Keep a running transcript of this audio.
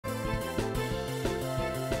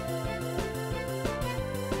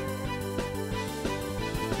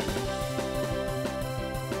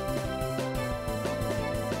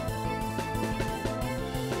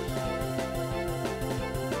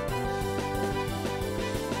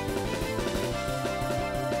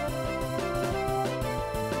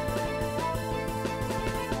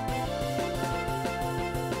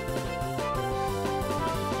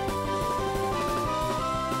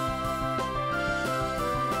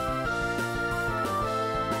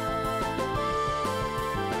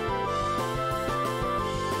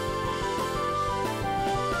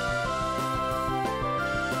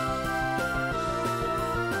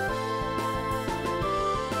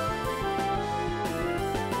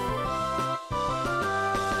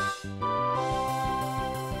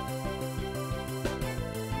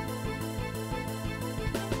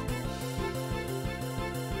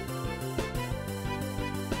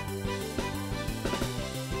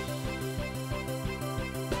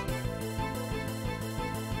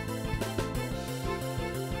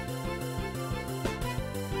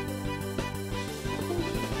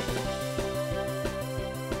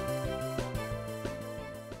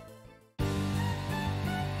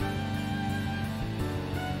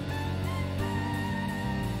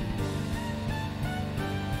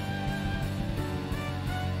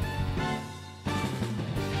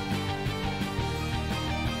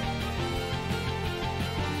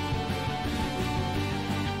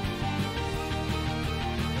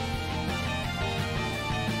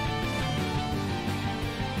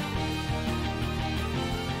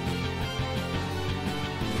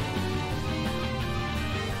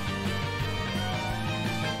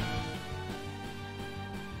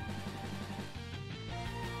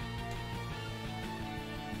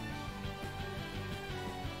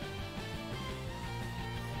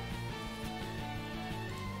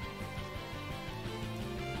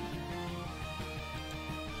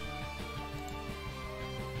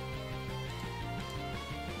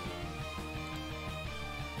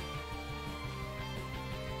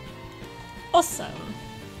Awesome.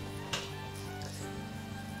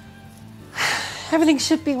 Everything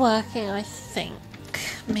should be working, I think.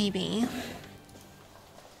 Maybe.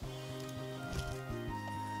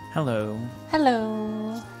 Hello.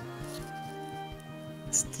 Hello.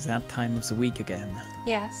 It's that time of the week again.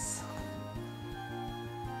 Yes.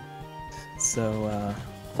 So,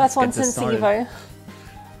 first one since Evo.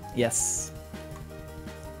 Yes.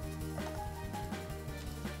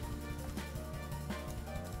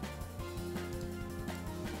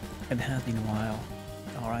 It has been a while.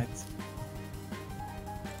 Alright.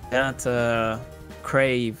 That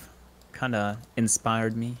Crave kinda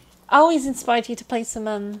inspired me. I always inspired you to play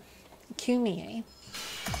some Kumi, eh?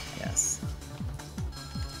 Yes.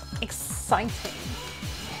 Exciting.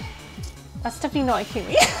 That's definitely not a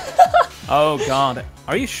Kumi. Oh god.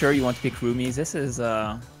 Are you sure you want to pick Rumis? This is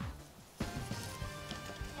I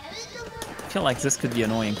feel like this could be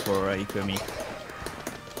annoying for Ikumi.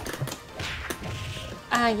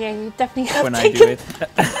 Ah, yeah, you definitely have when taken... I do it.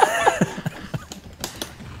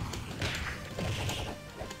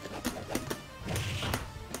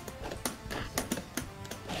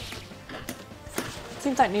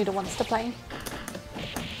 Seems like Noodle wants to play.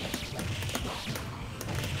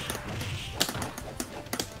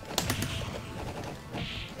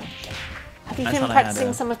 Have you been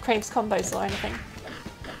practicing some of Crave's combos or anything?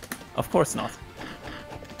 Of course not.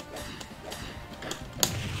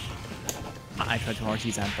 I tried to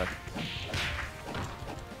RG that, but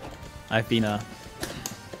I've been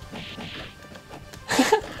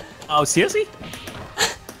Oh, seriously?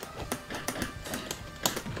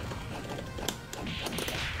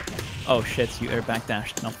 Oh shit, you air back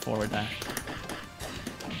dashed, not forward dashed.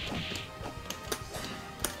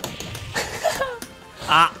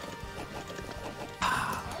 Ah!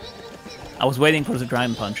 I was waiting for the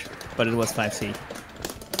Dragon Punch, but it was 5C.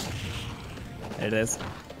 There it is.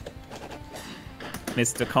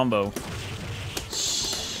 Missed the combo.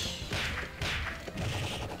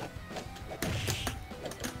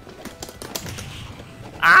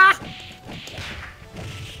 Ah!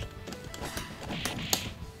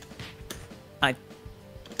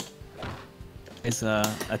 It's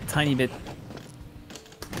a tiny bit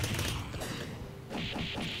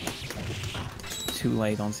too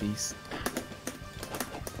late on these.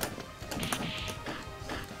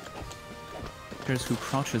 Here's who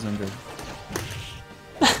crouches under.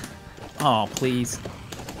 Oh, please.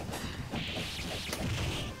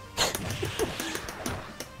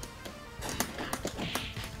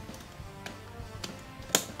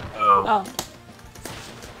 Oh.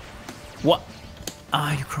 What?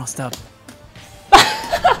 Ah, you crossed up.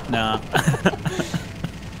 Nah.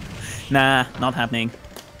 Nah, not happening.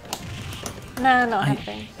 Nah, not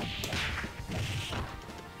happening.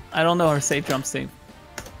 I don't know our safe jump save.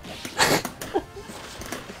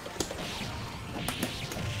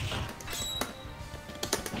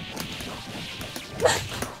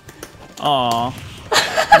 Aww.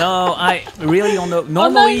 No, I really don't know.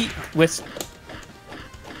 Normally, with...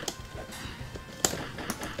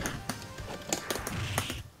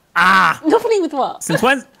 Ah! Normally with what? Since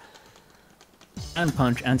when? And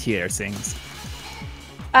punch anti-air things.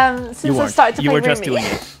 Since I started to play You were just Rumi.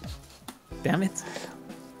 doing it. Damn it.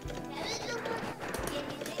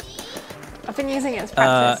 I've been using it as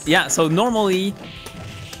practice. Yeah, so normally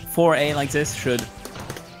 4A like this should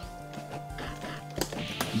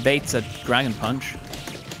bait a Dragon Punch,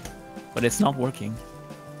 but it's not working.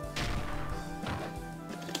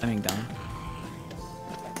 Coming down.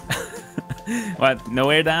 What? No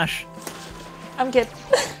air dash? I'm good.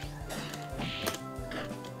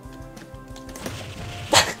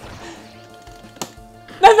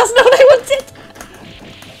 No, that's not what I wanted!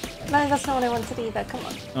 No, that's not what I wanted either, come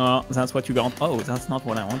on. Oh, that's what you got. Oh, that's not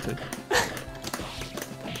what I wanted.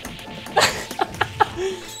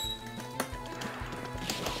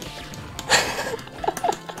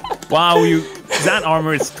 Wow, that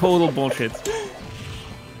armor is total bullshit.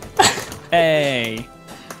 Hey.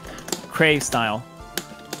 Crave style.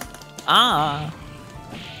 Ah.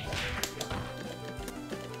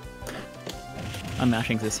 I'm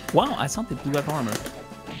mashing this. Wow, I thought it blew up armor.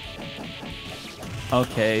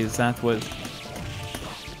 Okay, that was...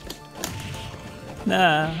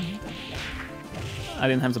 Nah. I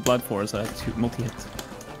didn't have the blood for it, so I had to multi-hit.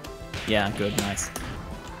 Yeah, good, nice.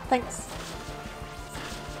 Thanks.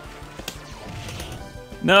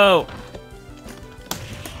 No!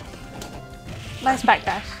 Nice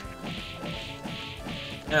backdash.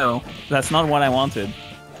 No, that's not what I wanted.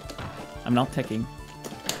 I'm not teching.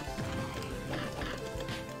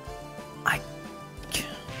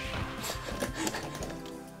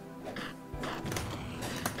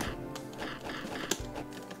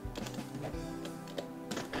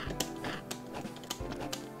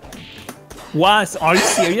 What? Are you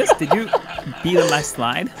serious? Did you beat on my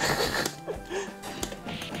slide?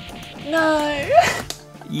 No.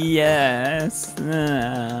 Yes.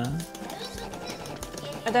 I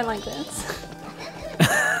don't like this.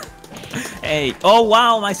 Hey. Oh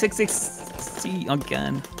wow, my 6-6-C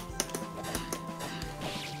again.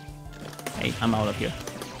 Hey, I'm out of here.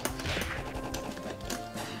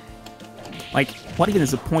 Like, what even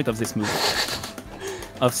is the point of this move?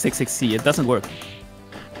 Of 6-6-C? It doesn't work.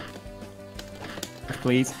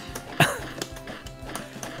 Please.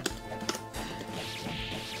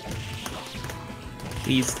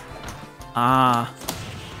 Please. Ah.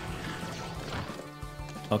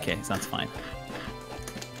 Okay, so that's fine.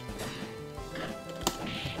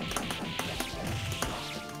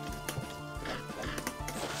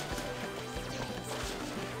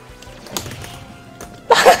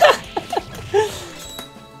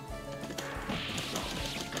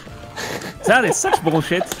 That is such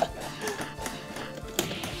bullshit.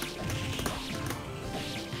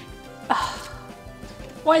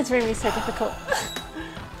 Why is Rumi so difficult?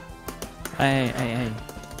 Hey.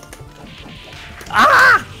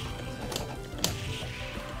 Ah!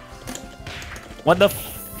 What the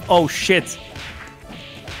f— oh shit.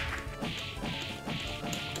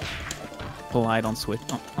 Polite on Switch,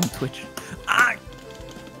 on Twitch. Ah!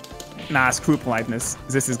 Nah, screw politeness.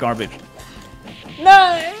 This is garbage.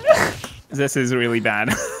 No! This is really bad.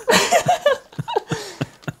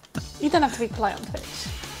 You don't have to be polite on Twitch.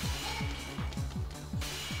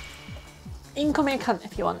 You can call me a cunt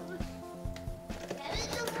if you want.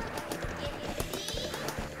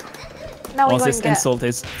 Now we Whilst won't this get... insult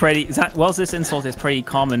is pretty— whilst this insult is pretty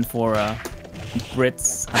common for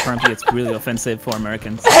Brits, apparently it's really offensive for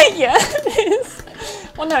Americans. Yeah, it is.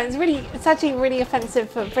 Well, no, it's actually really offensive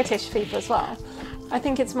for British people as well. I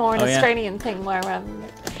think it's more an Australian thing where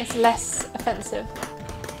it's less offensive.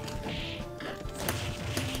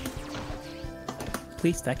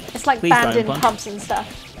 Please, Tech. It's like Please, banned in Punch. pubs and stuff.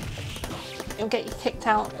 It'll get you kicked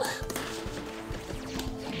out.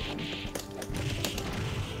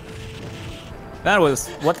 That was—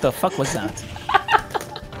 what the fuck was that?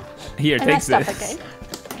 Here, I take messed up this. again.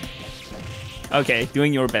 Okay,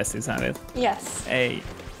 doing your best, is that it? Yes. Hey.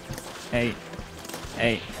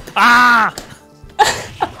 Ah!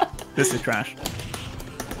 This is trash.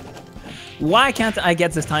 Why can't I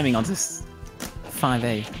get this timing on this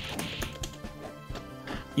 5A?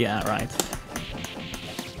 Yeah, right.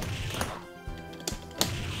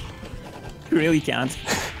 You really can't.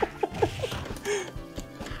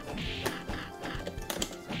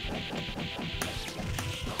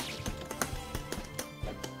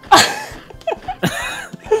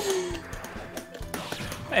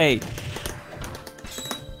 Hey.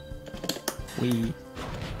 We.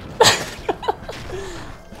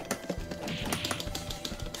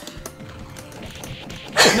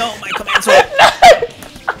 No, my commands were—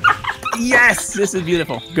 Yes! This is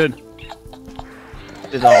beautiful. Good.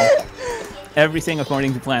 It's all. Everything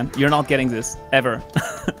according to plan. You're not getting this. Ever.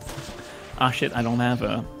 Ah, shit, I don't have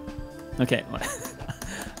a— okay.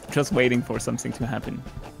 Just waiting for something to happen.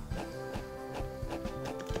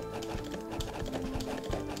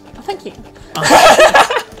 Oh, thank you.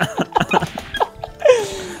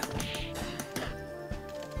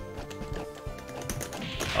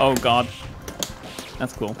 Oh, God.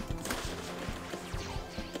 That's cool.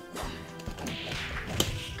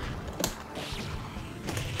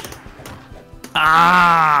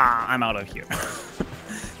 Ah! I'm out of here.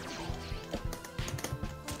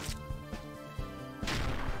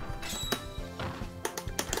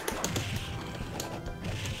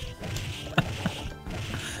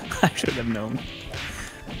 I should have known.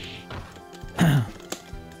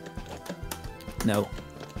 No.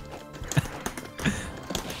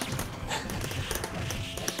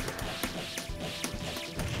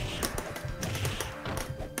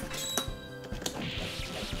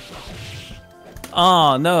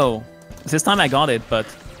 Oh, no. This time I got it, but...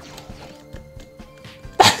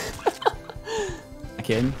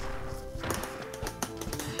 Again.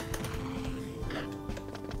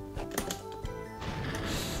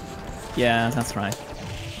 Yeah, that's right.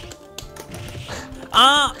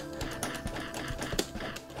 Ah!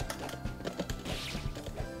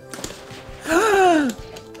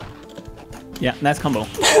 Yeah, nice combo.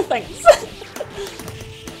 Thanks.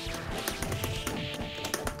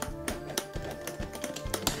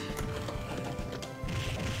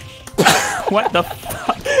 What the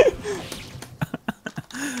fuck?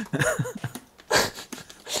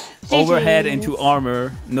 Overhead into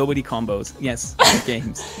armor, nobody combos. Yes,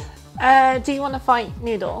 games. Do you want to fight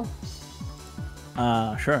Noodle?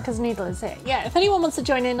 Sure. Because Noodle is here. Yeah, if anyone wants to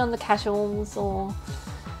join in on the casuals or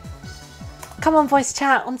Come on, voice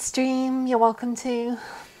chat on stream. You're welcome to.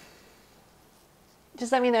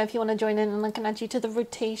 Just let me know if you want to join in and I can add you to the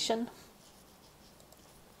rotation.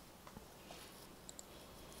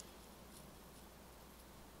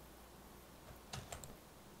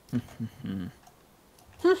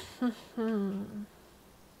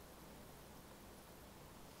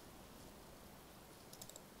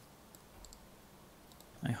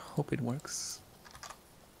 I hope it works.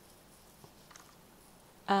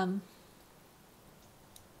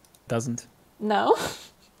 Doesn't. No.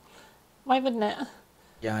 Why wouldn't it?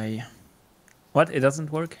 Yeah. What? It doesn't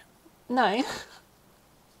work? No.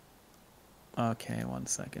 Okay, 1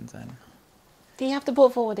 second then. Do you have to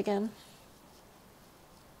port forward again?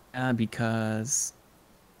 Because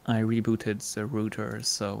I rebooted the router,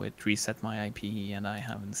 so it reset my IP, and I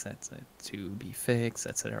haven't set it to be fixed,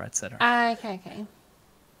 etc., etc. Okay.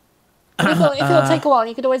 If it'll take a while,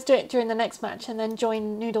 you could always do it during the next match and then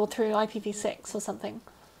join Noodle through IPv6 or something.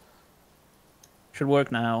 Should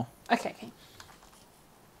work now. Okay.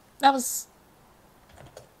 That was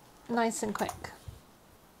nice and quick.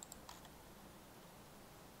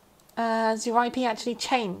 Has your IP actually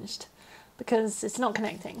changed? Because it's not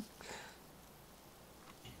connecting.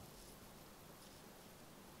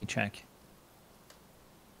 Check.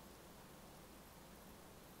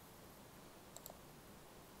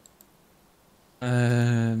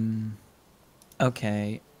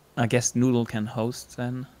 Okay. I guess Noodle can host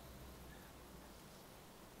then.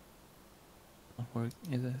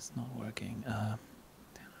 Is this not working?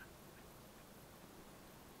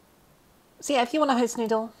 So yeah, if you want to host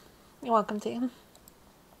Noodle, you're welcome to. And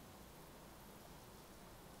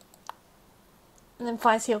then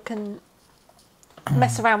Faisal can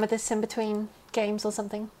mess around with this in between games or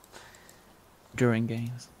something. During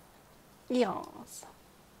games. Yes.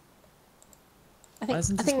 I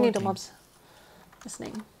think working? Noodle Mob's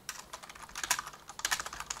listening.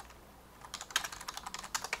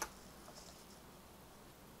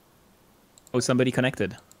 Oh, somebody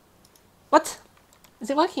connected. What? Is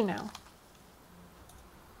it working now?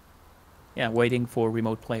 Yeah, waiting for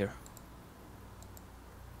remote player.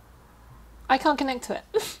 I can't connect to it.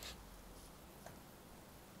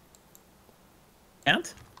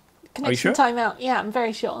 Can't? Connection Are you sure? timeout. Yeah, I'm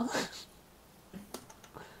very sure.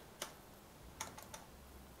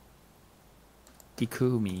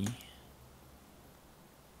 Kikumi.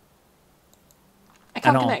 I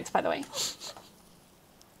can't connect, by the way.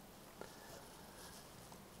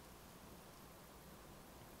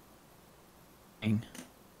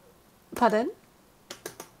 Pardon?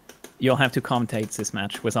 You'll have to commentate this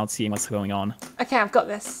match without seeing what's going on. Okay, I've got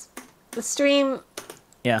this. The stream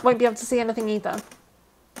won't be able to see anything either.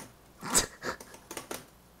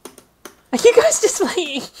 Are you guys just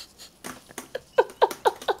playing?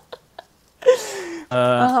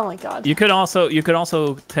 Oh my god. You could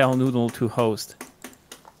also tell Noodle to host.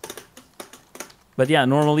 But yeah,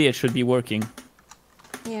 normally it should be working.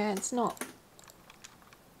 Yeah, it's not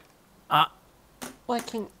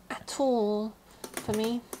working at all for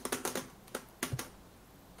me.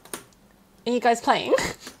 Are you guys playing?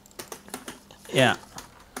 Yeah.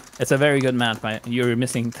 It's a very good map, but you're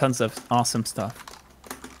missing tons of awesome stuff.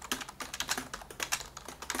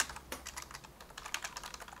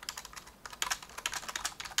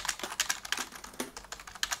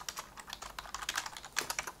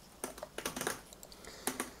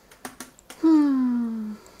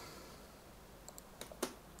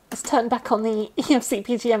 Let's turn back on the EFZ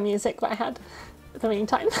PGM music that I had in the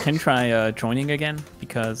meantime. Can you try joining again?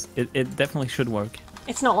 Because it definitely should work.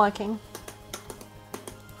 It's not working.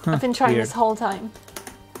 I've been trying this whole time.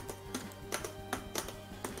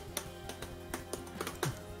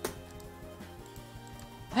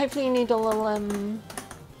 Hopefully Noodle will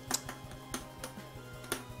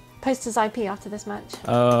post his IP after this match.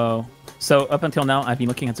 Oh. So up until now, I've been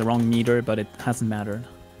looking at the wrong meter, but it hasn't mattered.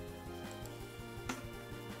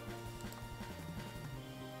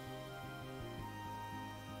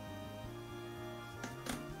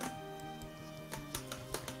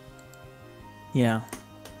 Yeah.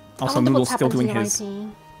 Also, Noodle's still doing his.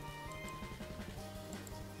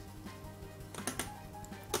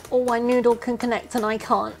 Or why Noodle can connect and I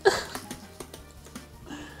can't.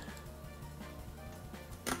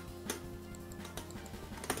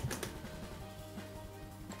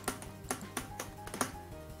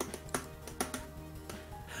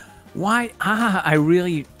 Why? I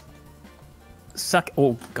really suck.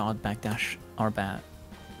 Oh god, backdash are bad.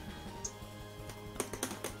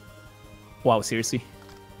 Wow, seriously?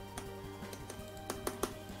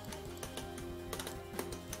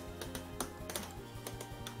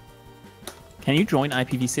 Can you join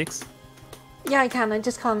IPv6? Yeah, I can. I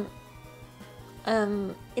just can't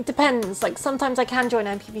It depends. Like sometimes I can join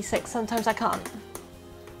IPv6, sometimes I can't.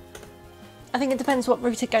 I think it depends what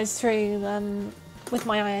route it goes through with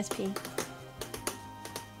my ISP.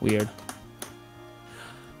 Weird.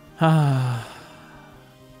 Ah.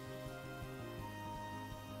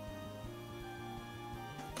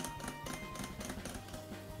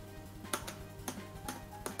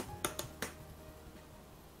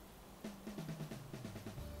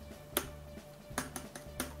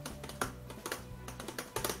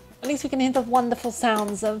 At least we can hear the wonderful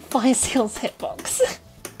sounds of Fire Seal's hitbox.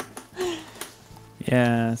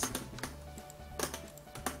 Yes.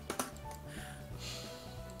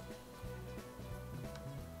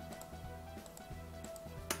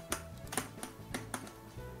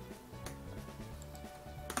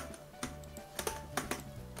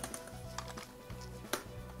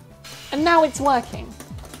 And now it's working.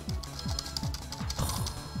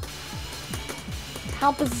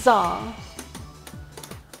 How bizarre.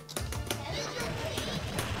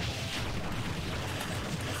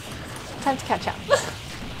 Time to catch up.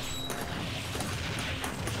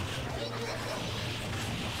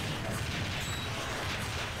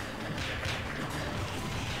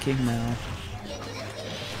 King now.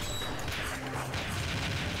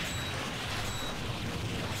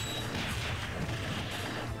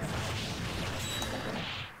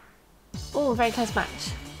 Oh, very close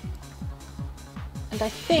match. And I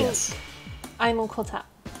think Yes. I'm all caught up.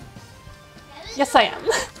 Yes, I am.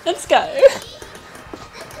 Let's go.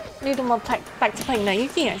 Noodle Mob back to playing. No, you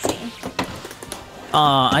can see.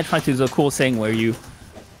 I tried to do the cool thing where you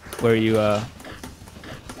Where you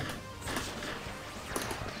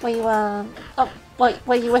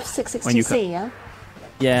where you F662C, yeah?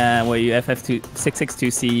 Yeah, where you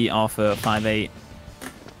FF662C off a 5-8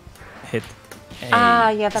 hit A. Ah,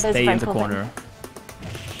 yeah, that is stay very in the cool corner.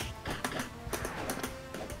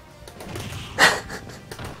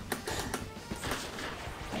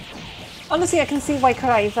 Honestly, I can see why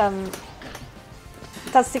Krive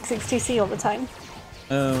does 662C all the time.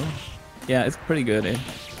 Oh, yeah, it's pretty good. Eh?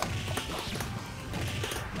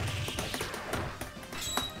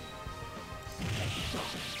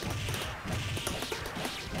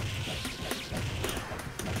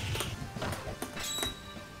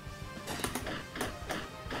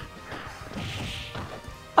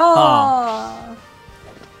 Oh.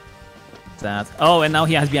 That. Oh, and now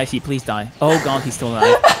he has BIC. Please die. Oh god, he's still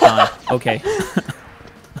alive. Die. Okay.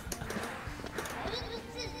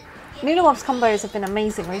 Noodle Mob's combos have been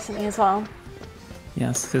amazing recently as well.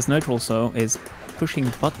 Yes, his neutral so is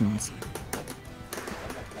pushing buttons.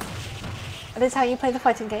 That is how you play the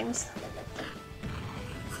fighting games.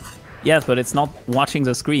 Yes, but it's not watching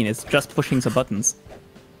the screen. It's just pushing the buttons.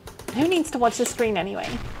 Who needs to watch the screen anyway?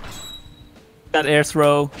 That air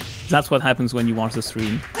throw. That's what happens when you watch the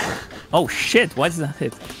stream. Oh shit, why does that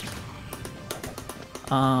hit?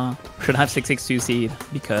 Should have 662 seed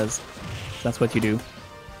because that's what you do.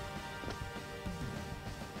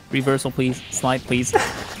 Reversal please, slide please.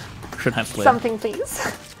 Should have slid. Something please.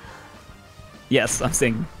 Yes, I'm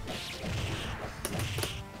saying.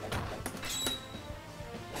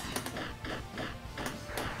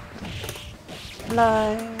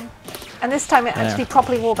 No. And this time it actually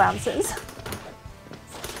properly wall bounces.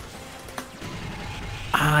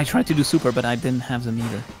 Ah, I tried to do super, but I didn't have the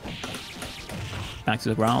meter. Back to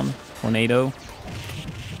the ground. Tornado.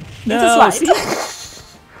 No, it's a slide.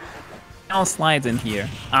 see? Now slides in here.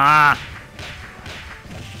 Ah!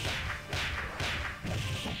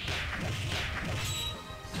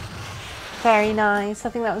 Very nice. I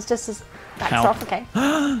think that was just as backs Help. off. Okay.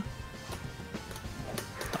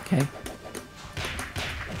 Okay.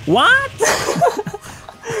 What?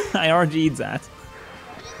 I RG'd that.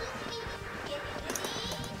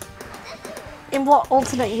 In what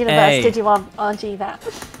alternate universe did you RG that?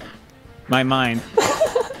 My mind.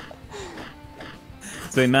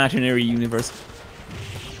 The imaginary universe.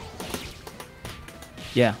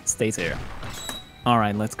 Yeah, stay there.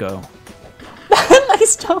 Alright, let's go.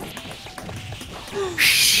 Nice job.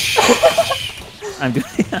 I'm doing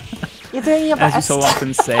You're doing your best. as you so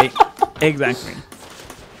often say. Exactly.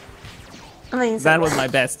 Amazing. That was my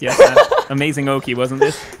best, yes. That amazing Oki, wasn't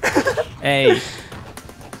it? Hey.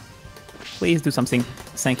 Please do something.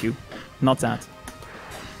 Thank you. Not that.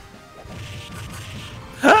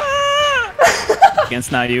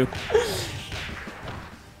 Against Nayu.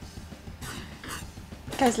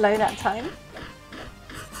 Goes low that time.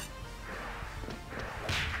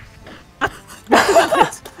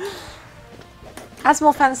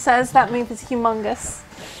 Asmorfan says that move is humongous.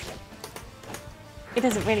 It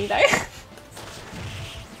isn't really though.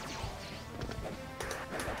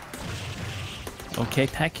 Oh Okay,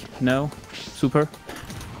 tech, no. Super.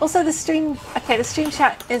 Also, the stream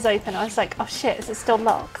chat is open. I was like, oh shit, is it still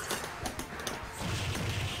locked?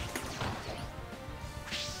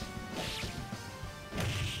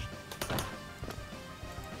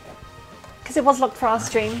 Because it was locked for our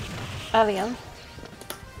stream earlier.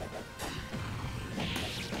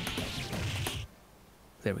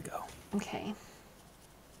 There we go. Okay.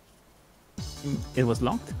 It was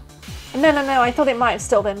locked? No. I thought it might have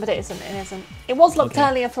still been, but it isn't. It isn't. It was locked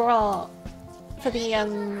earlier for our stream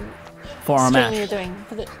match. you're doing.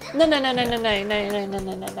 For the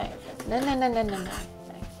no.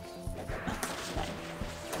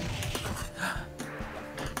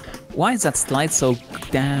 Why is that slide so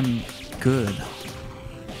damn good?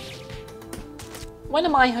 When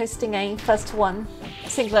am I hosting a first to one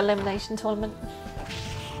single elimination tournament?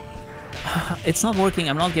 It's not working.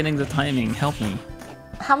 I'm not getting the timing. Help me.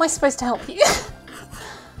 How am I supposed to help you?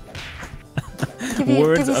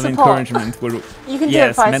 Words of encouragement. You can do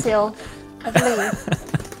it, Faisal. I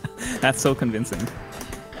believe. That's so convincing.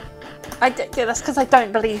 Yeah, that's because I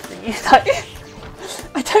don't believe in you, though.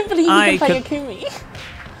 I don't believe you can play Akumi.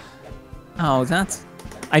 Oh, that's...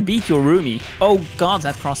 I beat your Rumi. Oh god,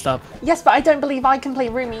 that crossed up. Yes, but I don't believe I can play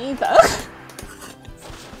Rumi either.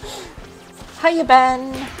 Hiya,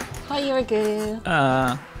 Ben. Hiya,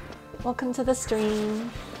 Ragu. Welcome to the stream.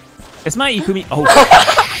 It's my Ikumi. Oh.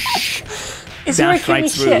 Is your Ikumi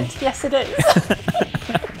shit? Yes, it is.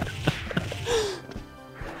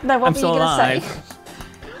 No, what were you going to say?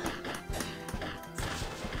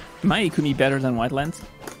 My Ikumi better than Whitelands?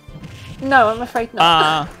 No, I'm afraid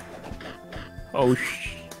not. Oh,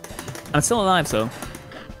 I'm still alive, so.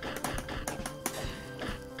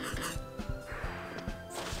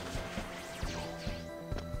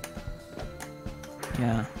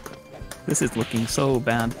 Yeah. This is looking so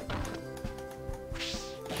bad.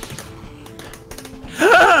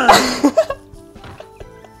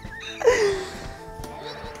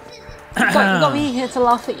 You got me here to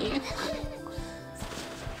laugh at you.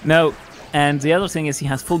 No. And the other thing is he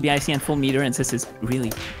has full BIC and full meter, and this is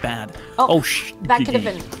really bad. That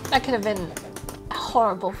could have been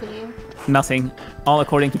horrible for you. Nothing. All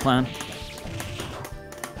according to plan.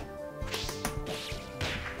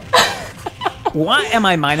 Why am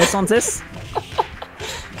I minus on this?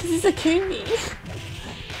 Because he's a Kumi.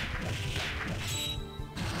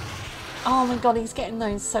 Oh my god, he's getting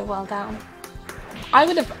those so well down. I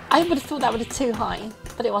would have thought that would have too high,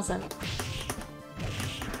 but it wasn't.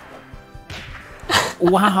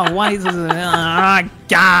 Wow, why is this? God,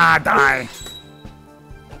 die!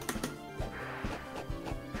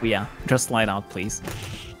 Yeah, just slide out, please.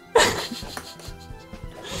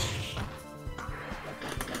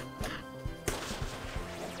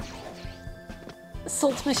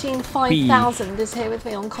 Salt Machine 5000 is here with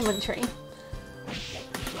me on commentary.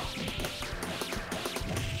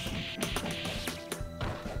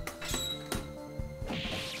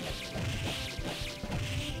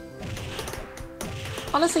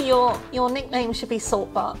 Honestly, your nickname should be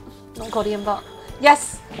Salt Butt, not Godian Butt.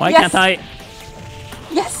 Yes! Why can't I?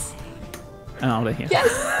 Yes! I'm out of here.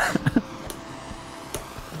 Yes!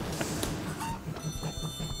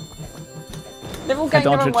 They're all going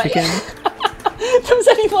their own way. Chicken. There was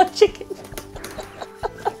only one chicken.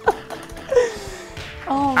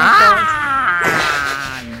 Oh my god.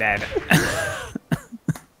 I'm dead.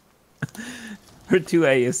 Her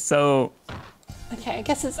 2A is so... Okay, I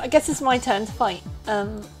guess it's my turn to fight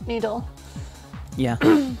Noodle. Yeah.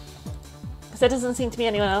 Because there doesn't seem to be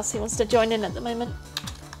anyone else who wants to join in at the moment.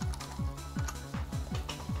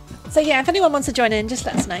 So yeah, if anyone wants to join in, just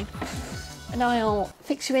let us know. And I'll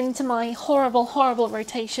fix you into my horrible, horrible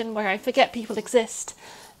rotation where I forget people exist,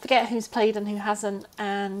 forget who's played and who hasn't,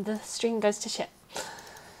 and the stream goes to shit.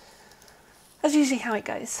 That's usually how it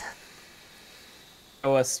goes.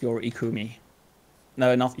 Show us your Ikumi.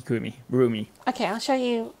 No, not Ikumi. Rumi. Okay, I'll show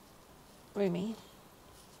you Rumi.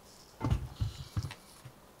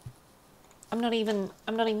 I'm not even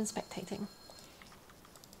spectating.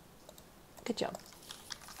 Good job.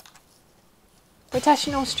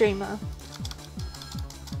 Professional streamer.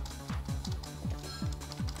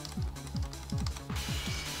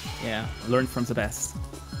 Yeah, learn from the best.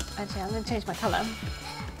 Actually, I'm going to change my colour.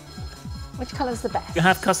 Which colour's the best? You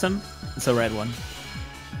have custom. It's a red one.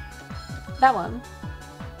 That one?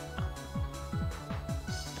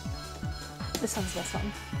 This one's this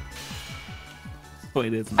one. Oh,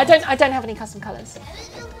 it is. I don't have any custom colours.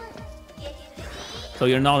 So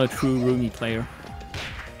you're not a true Rumi player.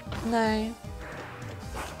 No.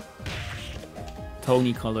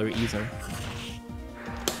 Tony color either.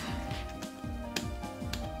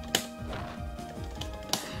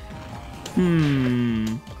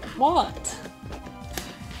 What?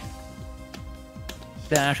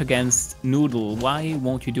 Dash against Noodle. Why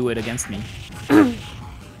won't you do it against me?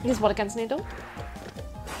 Is what against Noodle?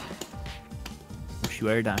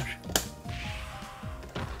 Sure, Dash.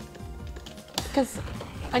 Because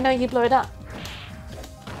I know you blow it up.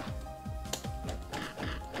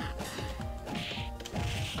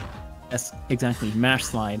 Yes, exactly. Mash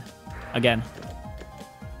slide. Again.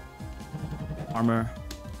 Armor.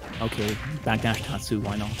 Okay, backdash Tatsu,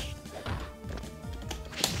 why not?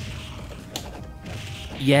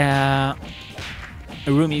 Yeah.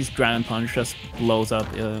 Arumi's Dragon Punch just blows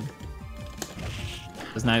up. Does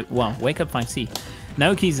now, well, Wake Up 5C.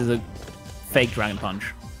 Naoki's is a fake Dragon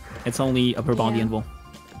Punch. It's only upper body Yeah. and full.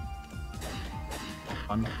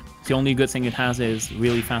 The only good thing it has is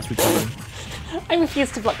really fast recovery. I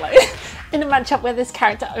refuse to block low in a matchup where this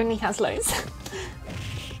character only has lows.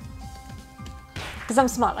 Because I'm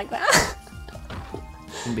smart like that.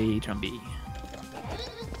 Jumpy.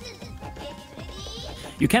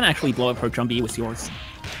 You can actually blow up her Jumpy with yours.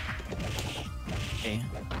 Okay.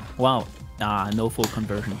 Wow. No full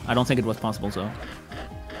conversion. I don't think it was possible, so.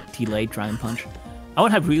 Delayed Dragon Punch. I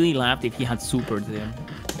would have really laughed if he had supered there.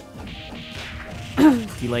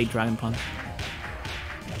 Delayed Dragon Punch.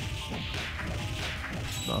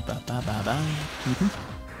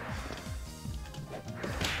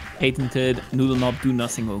 Patented Noodle Mob do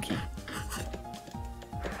nothing Oki.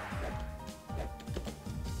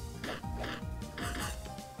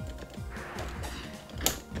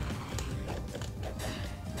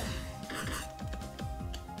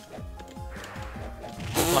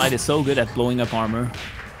 Slide is so good at blowing up armor.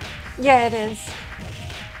 Yeah, it is.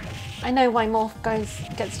 I know why Morph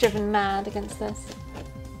gets driven mad against this.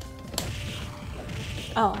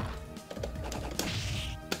 Oh.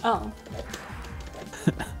 Oh.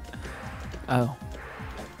 Oh.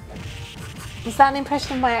 Was that an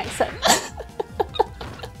impression of my accent?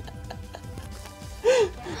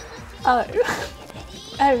 Oh.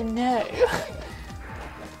 Oh no.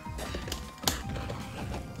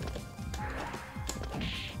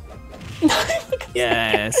 No,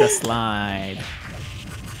 Yes, a slide.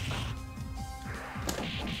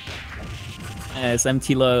 Yes,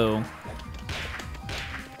 empty low.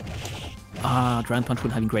 Dragon Punch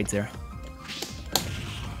would have been great there.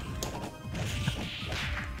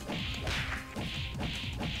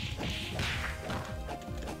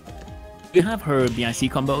 Do you have her BIC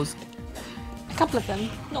combos? a couple of them,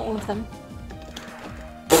 not all of them.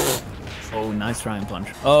 Oh, nice Dragon Punch.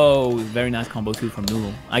 Oh, very nice combo too from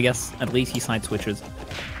Noodle. I guess at least he side switches.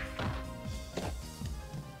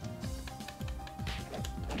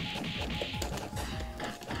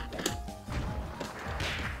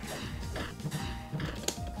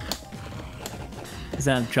 Is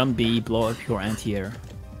that jump B, blow up your anti-air?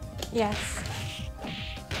 Yes.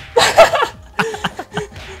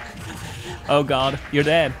 Oh god, you're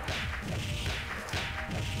dead.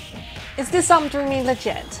 Is Disarmed Rumi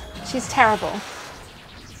legit? She's terrible.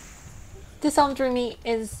 Disarmed Rumi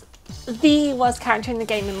is the worst character in the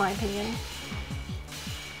game in my opinion.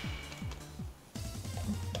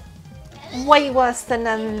 Way worse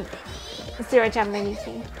than Zero Jam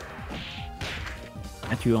Naoki.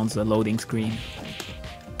 At you on the loading screen.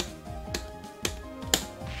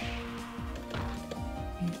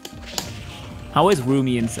 How is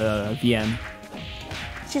Rumi in VN?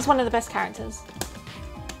 She's one of the best characters.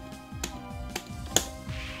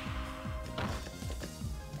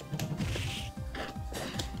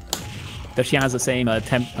 Does she has the same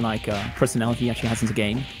personality as she has in the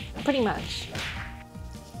game? Pretty much.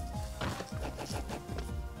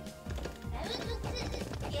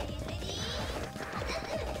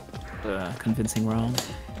 Convincing round.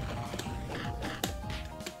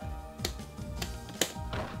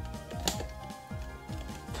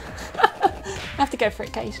 I have to go for it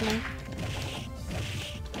occasionally.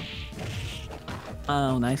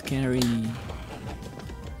 Oh, nice carry.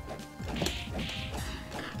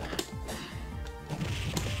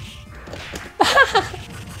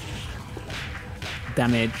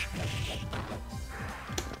 Damage.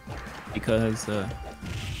 Because,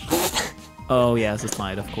 oh yeah, it's a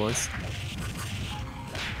slide, of course.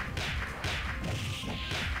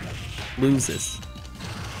 Loses.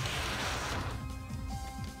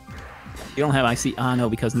 You don't have IC. Ah, no,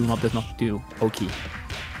 because Noodle Mob does not do Oki.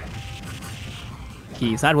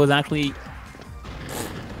 Keys. That was actually.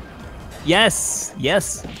 Yes!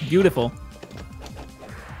 Yes! Beautiful.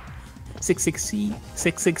 6-6C.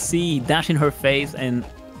 6-6C. Dash in her face and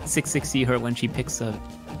 6-6C her when she picks a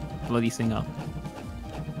bloody thing up.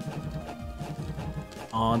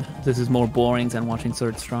 Odd. This is more boring than watching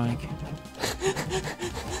Third Strike.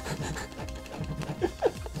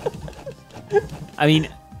 I mean,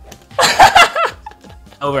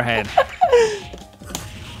 overhead.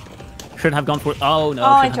 Should have gone for. Oh no!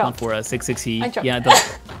 Oh, should have gone for a 660. I dropped. Yeah, it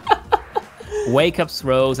does. Wake up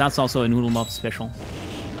throws. That's also a noodle mob special.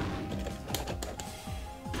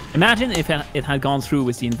 Imagine if it had gone through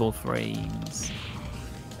with the involved frames.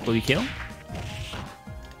 Will you kill?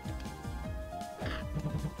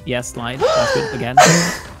 Yes, slide. That's good again.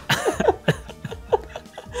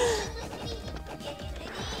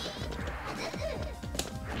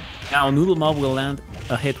 Now noodle mob will land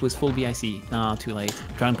a hit with full BIC. Ah, too late.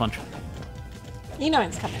 Ground punch. You know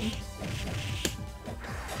it's coming.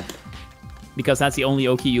 Because that's the only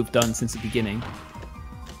Oki you've done since the beginning.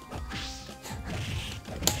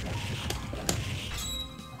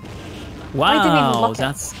 didn't even Wow, block it.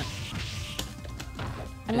 that's...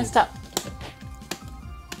 I messed up.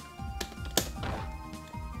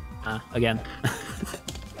 Again.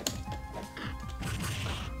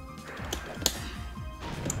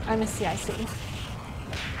 I missed the IC.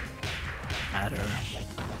 Matter.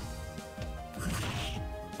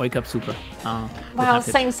 Wake up super. Wow,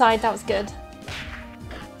 same side, that was good.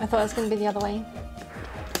 I thought it was going to be the other way.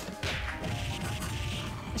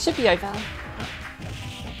 It should be over.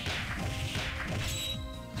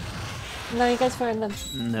 No, he goes for the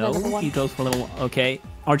No, level one. he goes for level... Okay.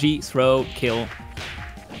 RG, throw, kill.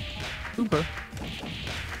 Super.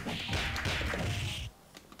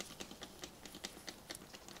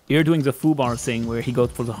 You're doing the foobar thing where he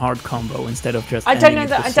goes for the hard combo instead of just. I don't know ending it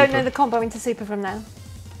that. with I don't super. know the combo into super from now.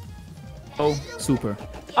 Oh, super.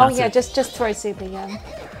 Oh That's yeah, it. just throw super. Yeah.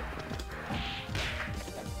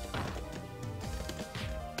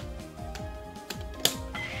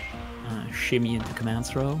 Shimmy into command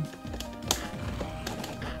throw.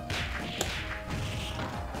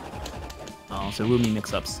 Oh, so roomy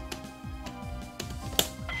mix-ups.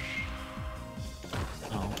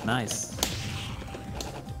 Oh, nice.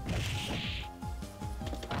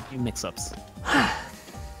 Mix-ups.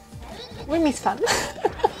 Rumi's fun.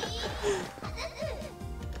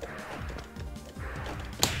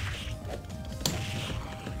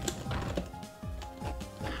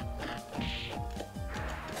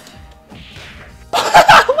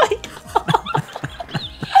 Oh my god!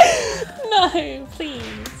 No,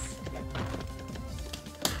 please.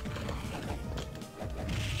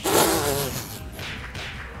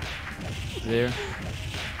 There.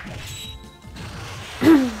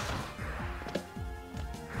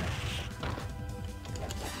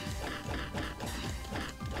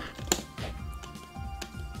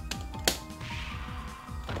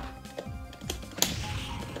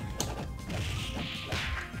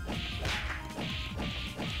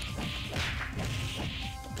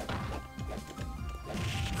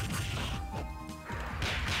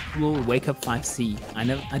 Will wake up 5C.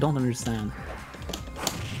 I don't understand.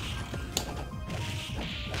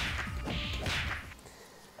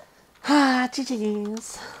 Ah,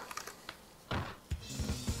 GG's.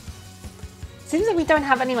 Seems like we don't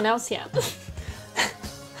have anyone else yet.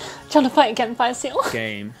 Trying to fight again, Fire Seal.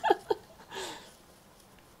 Game.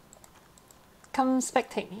 Come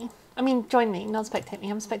spectate me. I mean, join me, not spectate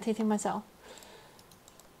me. I'm spectating myself.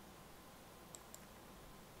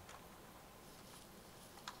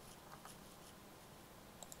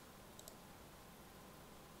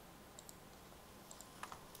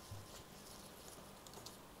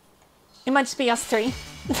 It might just be us three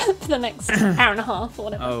for the next hour and a half or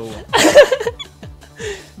whatever. Oh.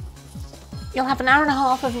 You'll have an hour and a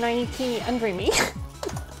half of 90p and Rumi.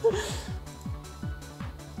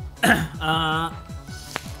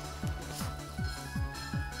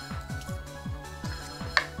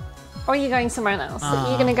 Or are you going somewhere else?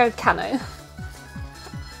 You're going to go Kano.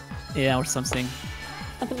 Yeah, or something.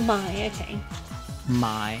 Okay.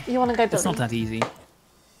 My. You want to go Billy? It's not that easy.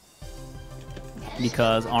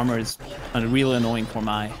 Because armor is really annoying for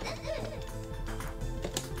my.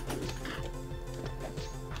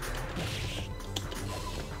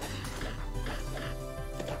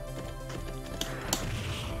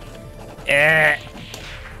 Eh.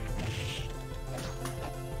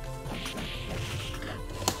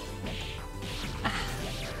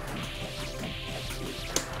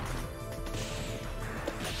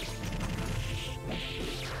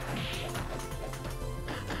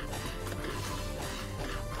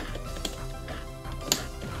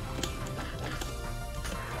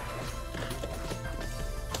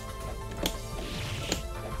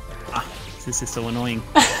 This is so annoying.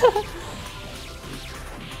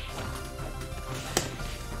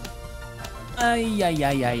 Ay, ay,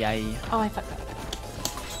 ay, ay, ay. Oh, I fucked up.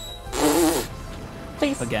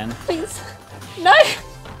 Please. Again. Please. No!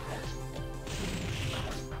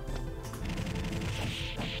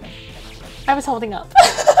 I was holding up.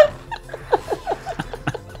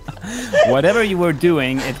 Whatever you were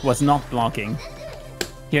doing, it was not blocking.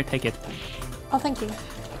 Here, take it. Oh, thank you.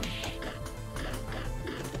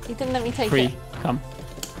 You didn't let me take Free. it. Come.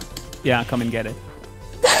 Yeah, come and get it.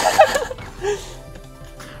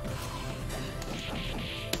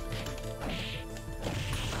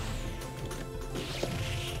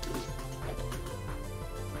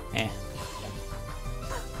 Eh.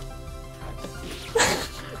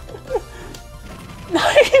 No.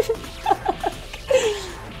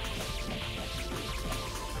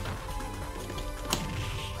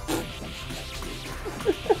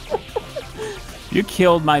 You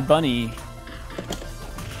killed my bunny.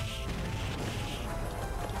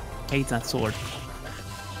 Hate that sword.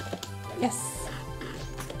 Yes.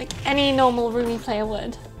 Like any normal Rumi player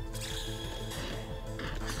would.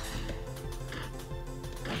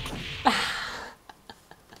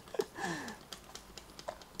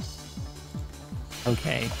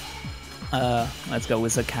 Okay. Let's go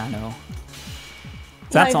with Zakano.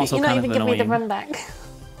 That's also you're kind not of even giving me the annoying. run back.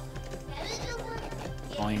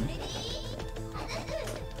 Annoying.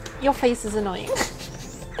 Your face is annoying.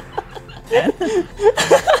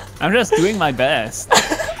 I'm just doing my best.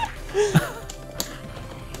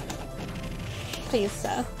 Please,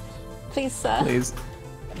 sir. Please, sir. Please.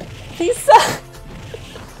 Please, sir.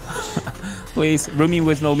 Please. Rumi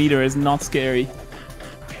with no meter is not scary.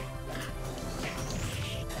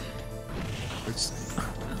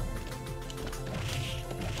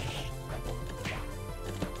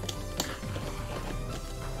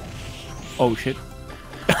 Oh shit.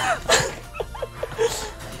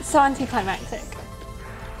 So anticlimactic.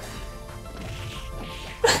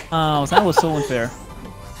 Oh, that was so unfair.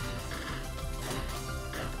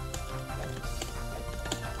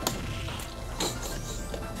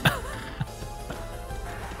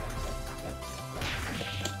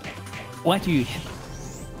 Why do you hit?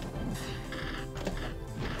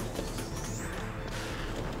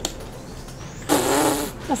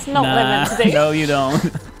 That's not what I meant to do. No, you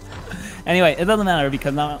don't. Anyway, it doesn't matter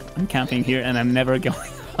because now I'm camping here and I'm never going out.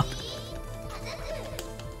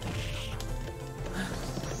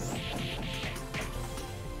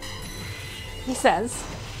 He says,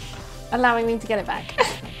 allowing me to get it back.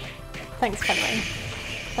 Thanks, by the way.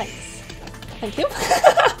 Thanks. Thank you.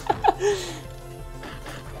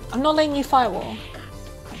 I'm not letting you firewall.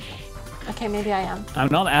 Okay, maybe I am. I'm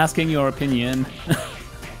not asking your opinion.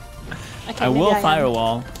 Okay, I maybe will am.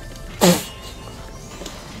 firewall.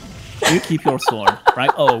 You keep your sword,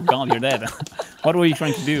 right? Oh god, you're dead. What were you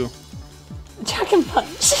trying to do? Dragon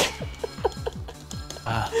punch.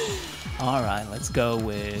 Alright, let's go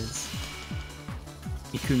with...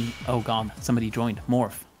 Ikumi. Oh god, somebody joined.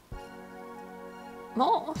 Morph.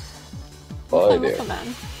 Morph. Hi there. Morph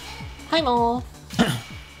man. Hi, Morph.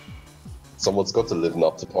 Someone's got to live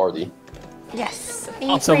up to party. Yes.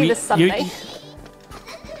 Oh, E3 so this Sunday.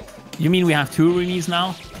 You mean we have 2 Rumis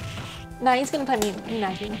now? No, he's gonna play me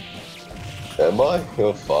Nagi. Am I?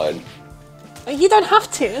 Oh, fine. You don't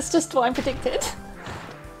have to. It's just what I predicted.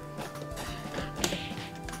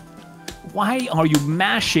 Why are you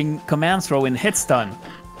mashing command throw in hit stun?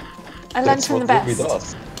 I learned That's from the what Ruby best.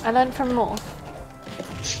 does. I learned from Morph.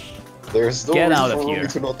 There's no Get reason out of for Ruby here.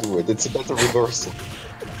 to not do it. It's a better reversal.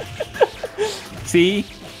 See?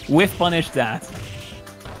 Whiff punish that.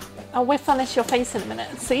 I'll whiff punish your face in a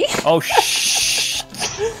minute. See? Oh shh.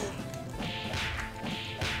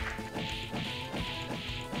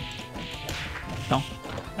 No.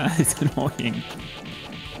 It's annoying.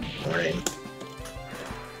 Alright.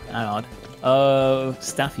 Odd.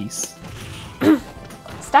 Staffies.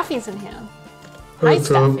 Staffy's in here. Hi,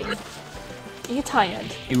 Staffy. Are you tired?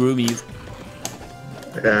 Hey, Rubies.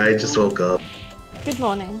 I just woke up. Good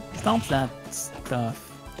morning. Stop that stuff.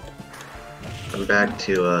 I'm back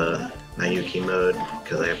to Nayuki mode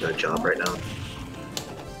because I have no job right now.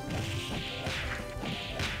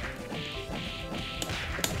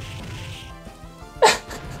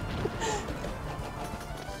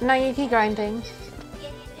 Nayuki grinding.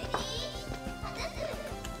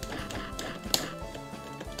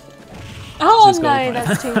 Oh Just go no,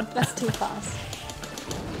 for it. that's too fast.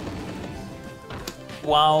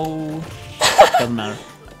 Wow. Doesn't matter.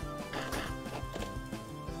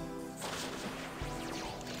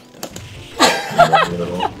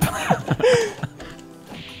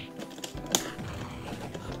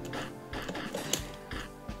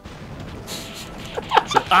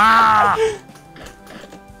 Ah!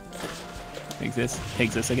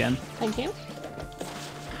 Take this again. Thank you.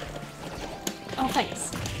 Oh,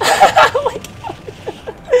 thanks. Oh my God.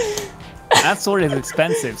 That sword is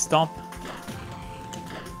expensive. Stop.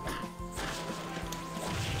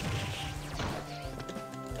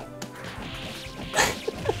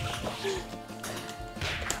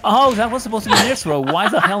 Oh, that was supposed to be near throw. Why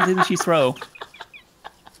the hell didn't she throw?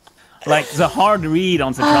 Like, the hard read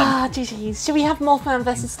on the jump. Ah, GG's. Should we have Mothman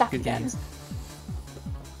versus Staff Good again? games.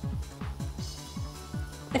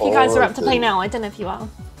 If you guys are up to play now, I don't know if you are.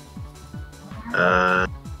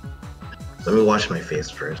 Let me wash my face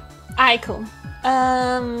first. Alright, cool.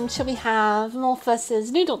 Shall we have Morph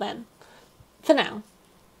versus Noodle then? For now.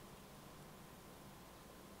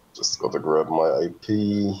 Just gotta grab my IP.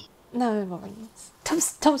 No worries.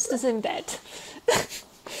 Dumpster's in bed.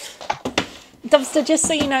 Dumpster, just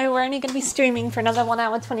so you know, we're only going to be streaming for another 1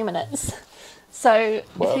 hour, 20 minutes. So,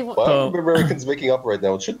 if you want... Why are Americans waking up right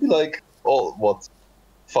now? It should be like,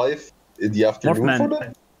 5 in the afternoon for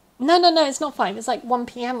them? No, it's not 5. It's like 1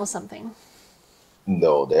 p.m. or something.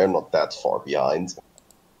 No, they're not that far behind.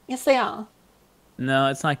 Yes, they are. No,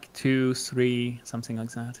 it's like 2, 3, something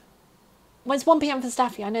like that. Well, it's 1 p.m. for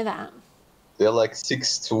Staffy, I know that. They're like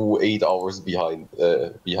 6 to 8 hours behind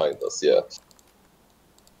us, yeah.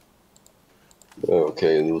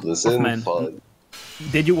 Okay, Noodles in, Man. fine.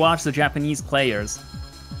 Did you watch the Japanese players?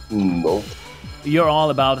 Nope. You're all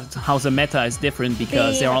about how the meta is different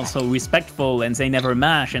because they're also respectful and they never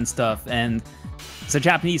mash and stuff. And the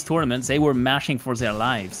Japanese tournaments, they were mashing for their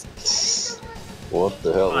lives. What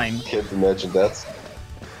the hell? Fine. Can't imagine that.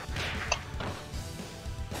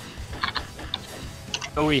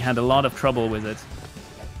 Tori had a lot of trouble with it.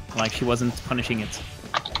 Like, she wasn't punishing it.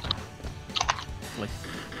 Like,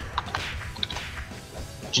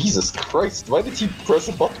 Jesus Christ, why did he press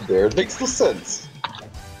a button there? It makes no sense.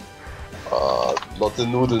 Not the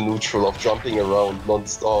noodle neutral of jumping around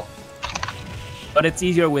non-stop. but it's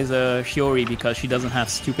easier with Shiori because she doesn't have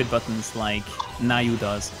stupid buttons like Nayu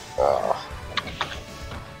does.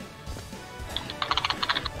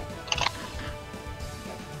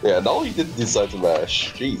 Yeah, now he didn't decide to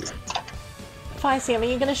mash. Jeez. Feisty, are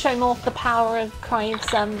you going to show Morph the power of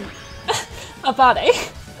Clive's body?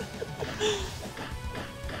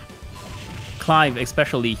 Clive,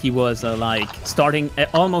 especially, he was like starting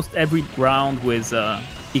almost every round with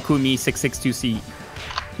Ikumi 662C,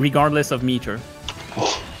 regardless of meter.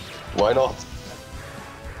 Why not?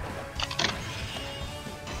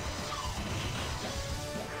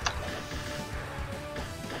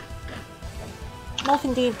 Morph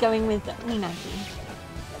indeed going with Minaki.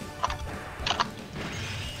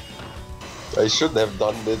 I shouldn't have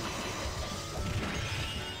done it.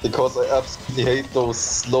 Because I absolutely hate those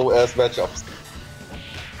slow-ass matchups.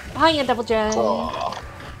 Hiya, Double J. Ah,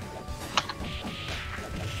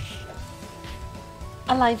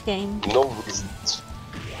 A live game. no reason.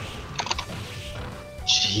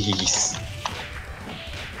 Jeez.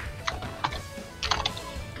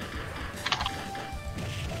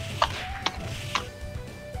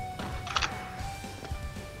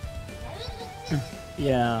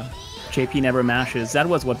 Yeah, JP never mashes. That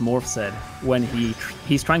was what Morph said when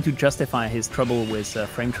he's trying to justify his trouble with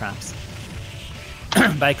frame traps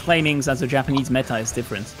by claiming that the Japanese meta is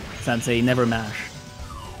different, that they never mash.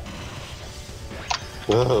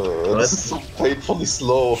 This is so painfully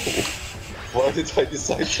slow. Why did I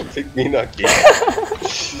decide to pick Minaki?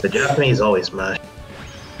 The Japanese always mash.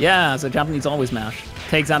 Yeah, the Japanese always mash.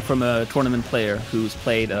 Take that from a tournament player who's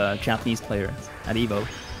played Japanese players at EVO.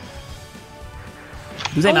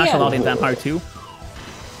 Do they mash yeah. a lot in Vampire 2?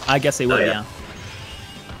 I guess they would, yeah. yeah.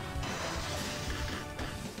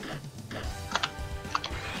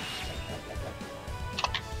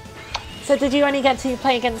 So did you only get to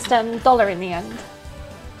play against Dollar in the end?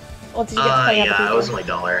 Or did you get to play other Yeah, people? it was only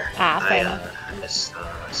dollar. Ah, fair enough. I missed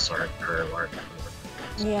Sark per Lark.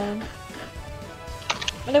 Yeah.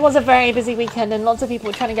 But it was a very busy weekend and lots of people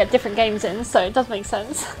were trying to get different games in, so it does make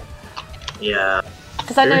sense. Yeah.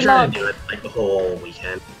 Because I know They're trying Lark... to do it like the whole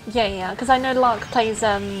weekend. Yeah, because I know Lark plays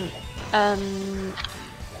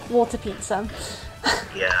Water Pizza.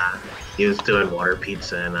 Yeah. He was doing water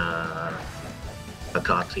pizza in a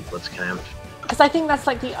Coxie Blitz camp. Because I think that's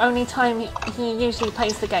like the only time he usually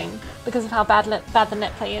plays the game, because of how bad the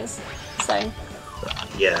net play is. So...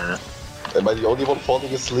 Yeah. Am I the only one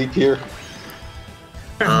falling asleep here?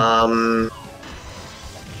 I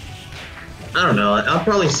don't know. I'll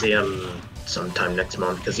probably see him sometime next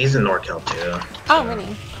month because he's in NorCal too. Oh,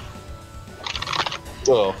 really?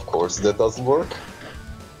 Oh, of course, that doesn't work.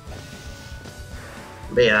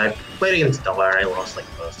 But yeah, I played against Dollar. I lost like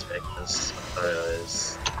most of it because I thought it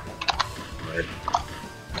was hard.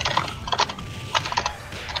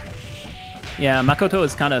 Yeah, Makoto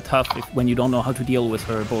is kind of tough when you don't know how to deal with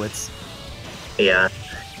her bullets. Yeah,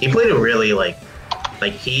 he played it really like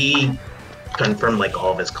he confirmed like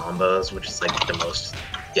all of his combos, which is like the most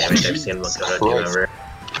damage I've seen Makoto do ever.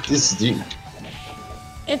 This dude.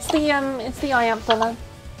 It's the IAMP Dollar.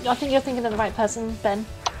 I think you're thinking of the right person, Ben.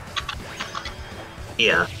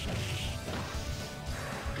 Yeah.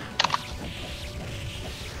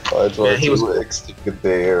 I tried he to was cool. extinct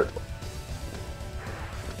there.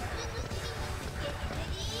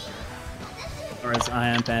 Whereas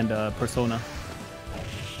IAMP and Persona.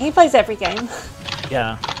 He plays every game.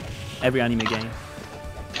 Yeah, every anime game.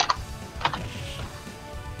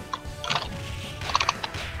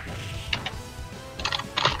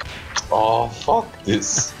 Oh, fuck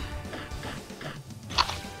this.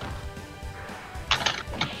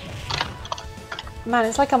 Man,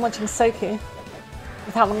 it's like I'm watching Soku.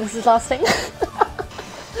 With how long this is lasting.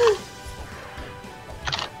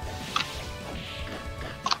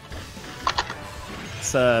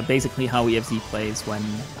 It's basically how EFZ plays when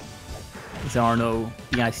there are no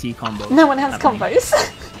BIC combos. No one has happening. combos.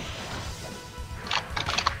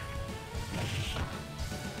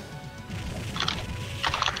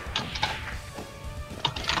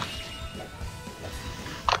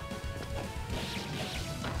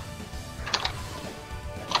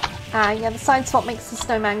 Yeah, the side swap makes the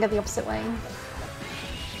snowman go the opposite way.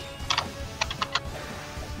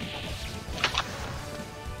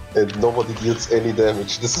 And nobody deals any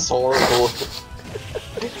damage. This is horrible.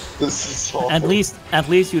 This is horrible. At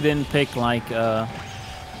least you didn't pick like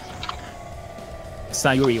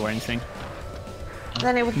Sayuri or anything.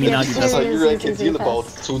 Then it would be Minagi does. Sayuri I can deal about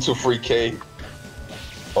 2 to 3k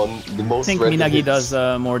on the most I think random Minagi hits.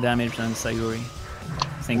 does more damage than Sayuri.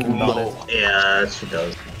 Thinking about No. it. Yeah, she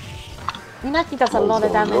does. Minaki does a lot of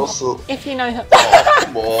No, damage. also- If you know her. Oh,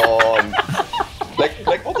 come on.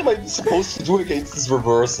 like, what am I supposed to do against this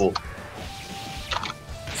reversal?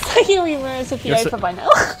 Sayuri mirrors would be You're over by now.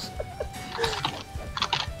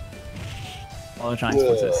 Apologize for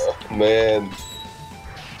this. Man.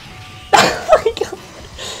 Oh my god.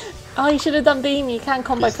 Oh, you should have done beam. You can't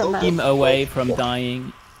combo Yes, from that. Team away from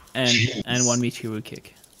dying and Jeez. one Michiru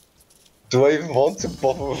kick. Do I even want to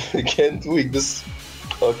bother again doing this?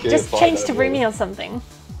 Okay, Just fine, change I to will. Rumi or something.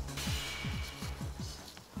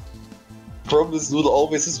 Problem is, Noodle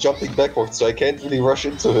always is jumping backwards, so I can't really rush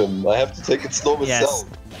into him. I have to take it slow Yes. myself.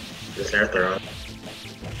 Just air throw.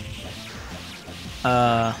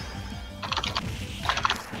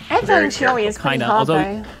 Air throwing Shiori is pretty Kinda, hard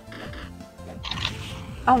although- though.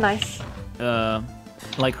 Oh, nice.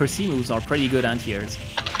 Like her C moves are pretty good anti-airs.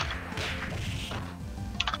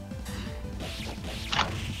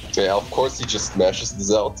 Yeah, of course he just smashes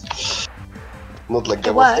this out. Not like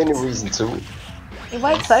there It was any worked. reason to. It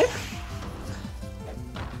works though.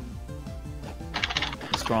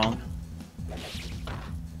 Strong.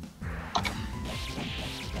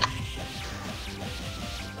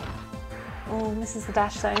 Oh, misses the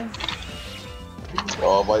dash though.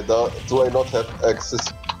 Oh my god, do I not have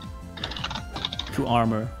access? To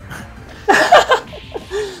armor.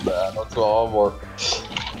 Nah, not to armor.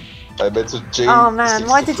 I meant to J. Oh man,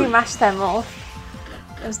 why did you 63. mash them all?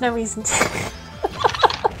 There was no reason to.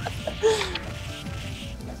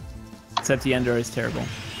 Except the ender is terrible.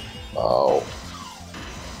 Ow.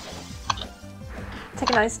 Take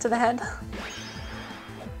a nose to the head.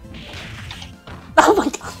 Oh my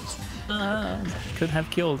god. Could have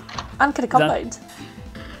killed. I'm could have comboed.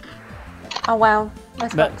 Oh wow.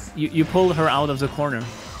 Nice But box. you pulled her out of the corner.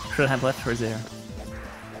 Should have left her there.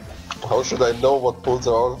 How should I know what pulls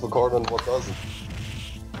her out of the corner and what doesn't?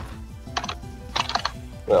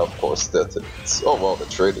 Yeah, of course, that's it. Oh well, they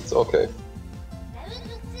traded, okay.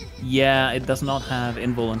 Yeah, it does not have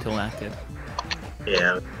invul until active.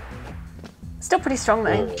 Yeah. Still pretty strong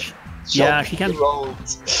though. Yeah, she can- Around.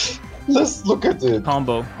 Let's look at it.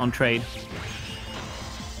 Combo on trade.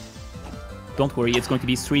 Don't worry, it's going to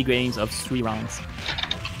be 3 games of 3 rounds.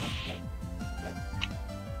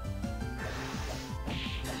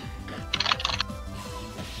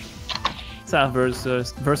 Sa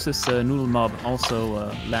versus Noodle Mob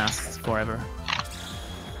also lasts forever.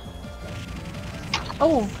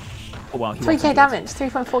 Oh, Oh wow, he 3k damage,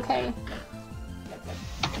 3.4k.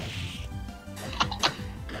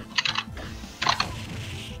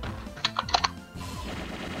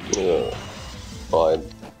 Yeah, fine.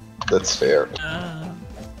 That's fair.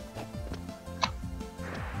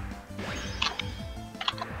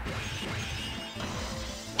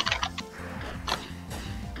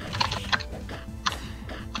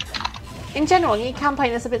 In general, you can play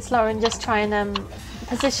this a bit slower and just try and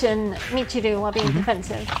position Michiru while being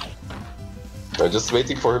defensive. I'm just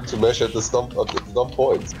waiting for him to mash at the stump at the dump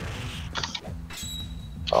point.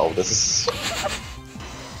 Oh, this is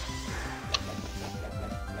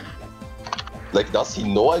like, does he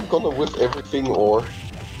know I'm gonna whiff everything or?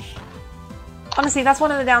 Honestly, that's one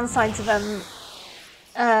of the downsides of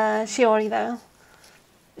Shiori though.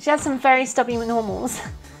 She has some very stubby normals.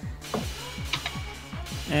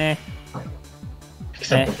 Eh.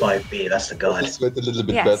 Except the 5B, that's the god. It's went a little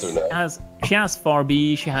bit Yes. better now. She has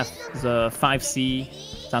 4B, she has the 5C.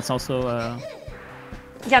 That's also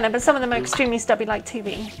Yeah, no, but some of them are extremely stubby, like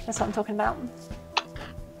 2B. That's what I'm talking about.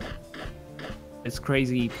 it's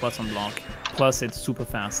crazy plus on block. Plus it's super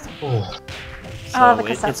fast. Oh. So the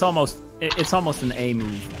cassette. it's almost an A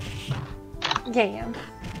move. Yeah, yeah.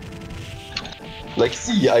 Like,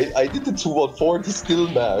 see, I did the 2-1-4 still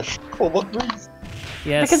mash. For what reason?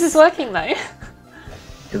 Yes. Because it's working though.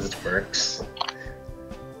 Because it works.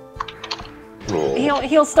 Oh.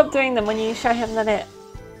 He'll stop doing them when you show him that it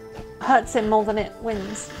hurts him more than it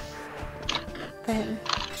wins. For him.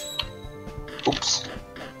 Oops.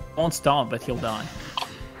 Won't stop, but he'll die.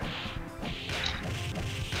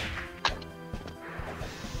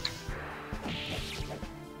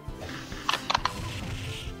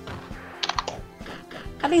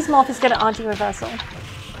 At least Morph is good at RG reversal.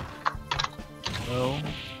 Oh.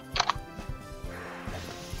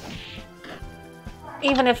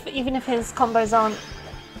 Even if his combos aren't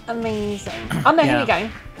amazing. Oh no, here we Yeah. go.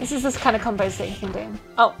 This is this kind of combos that he can do.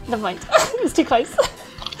 Oh, never mind. It was too close.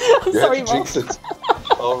 I'm You sorry, have to jinx Morph.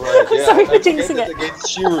 it. Alright, yeah. Sorry for I forget jinxing that it. against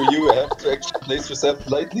Shiro, you have to actually place yourself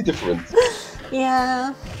slightly different.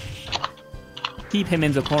 Yeah. Keep him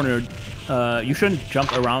in the corner. You shouldn't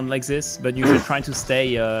jump around like this, but you should try to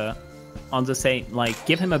stay on the same, like,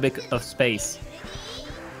 give him a bit of space.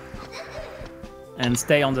 And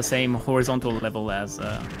stay on the same horizontal level as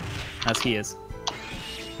he is.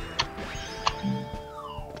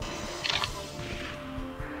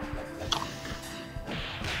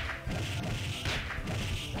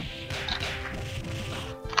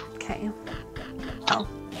 Okay. Oh,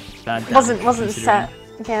 Bad damage, wasn't considering. set.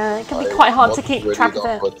 Yeah, it can be quite hard to I'm keep not track ready of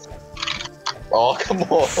now, it. but- Oh, come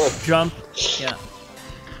on. Jump. Yeah.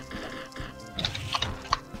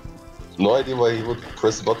 No idea why he would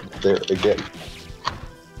press the button there again.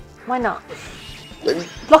 Why not? I mean,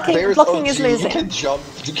 Blocking there's is OG, losing. You can jump,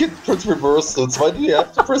 you can press reversals. Why do you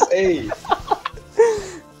have to press A?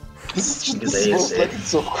 This Because is A is most like it. it's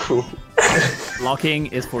so cool. Blocking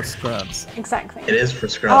is for scrubs. Exactly. It is for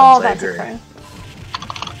scrubs, Oh, I that's a agree. pro.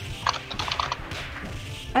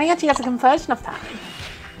 And he actually has a conversion of that.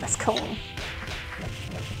 That's cool.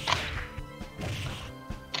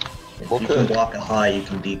 If you can Okay. block a high, you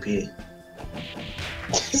can DP.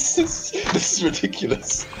 This is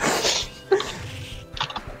ridiculous.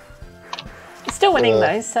 He's still winning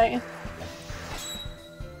Yeah. though, so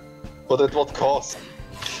But at what cost?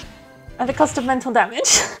 at the cost of mental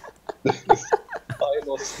damage. I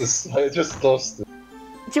lost this. I just lost it.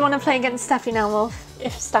 Do you want to play against Staffy now, Wolf?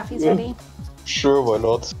 If Staffy's ready. Sure, why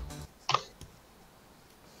not?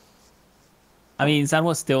 I mean, that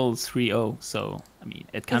was still 3-0, so, I mean,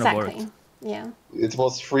 it kind of Exactly. worked. Yeah. It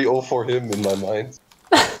was 3-0 for him in my mind.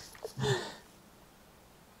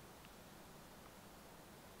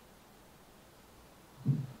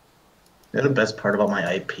 The best part about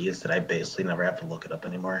my IP is that I basically never have to look it up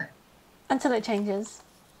anymore. Until it changes.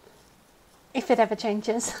 If it ever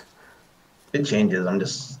changes. If it changes, I'm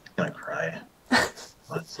just gonna cry.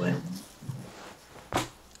 Honestly.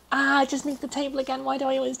 Ah, I just moved the table again. Why do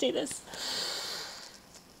I always do this?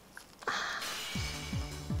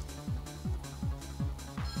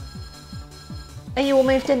 Are you all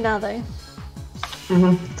moved in now, though?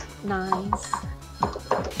 Nice.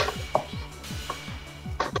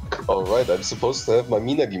 Alright, I'm supposed to have my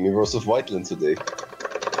Minagi mirrors of Whiteland today.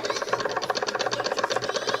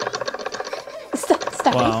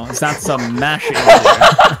 Staffy. Wow, that's some mashing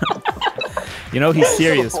there. You know he's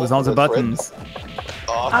serious with all the buttons.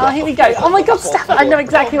 Oh, here we go. Oh my god, Staffy. I know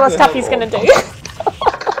exactly what Staffy's going to do.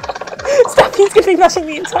 Staffy's going to be mashing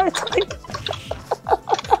the entire time.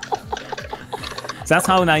 That's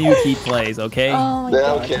how Nayuki plays, okay? Oh my Yeah,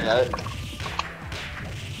 god. okay.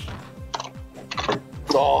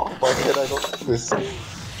 Oh, why can't I not do this?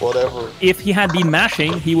 Whatever. If he had been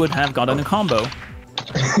mashing, he would have gotten a combo.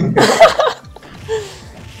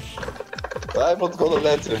 I'm not gonna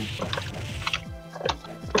let him.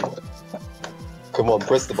 Come on,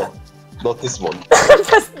 press the button. Not this one.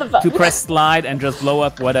 Press the button. To press slide and just blow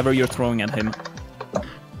up whatever you're throwing at him.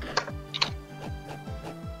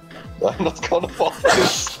 I'm not gonna follow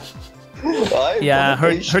this. Yeah,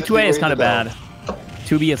 her 2A is kind of bad.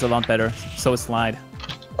 2B is a lot better, so is slide.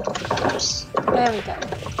 There we go.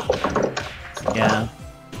 Yeah.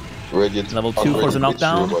 Radiant. Level 2 for the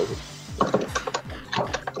knockdown.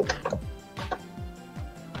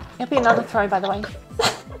 It'll be another throw, by the way.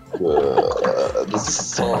 This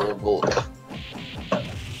is horrible.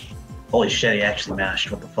 Holy shit, he actually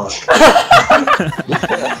mashed. What the fuck?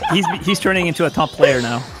 He's turning into a top player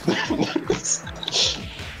now.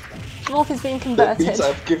 Wolf is being That converted. means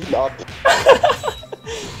I've given up.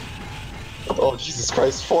 Oh Jesus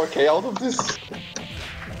Christ, 4k out of this?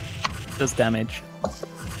 Does damage.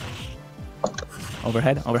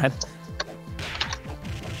 Overhead, overhead.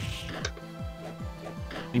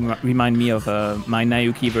 Remind me of my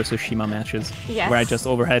Naoki versus Shima matches, Yes. where I just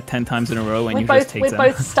overhead 10 times in a row and We're you both just take we're them.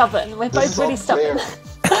 both stubborn. We're This both is really unfair.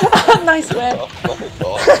 stubborn. Nice win. Oh my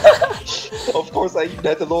god. Of course I even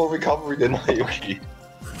had a lower recovery than Mayuki.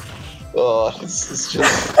 Oh, this is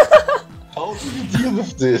just... How do you deal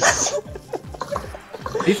with this?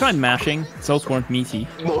 He tried mashing, those weren't meaty.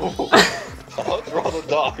 No. I'd rather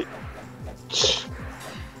die.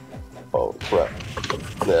 Oh crap.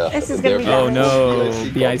 Yeah. This is gonna be there- Oh no,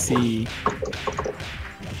 BIC. BIC.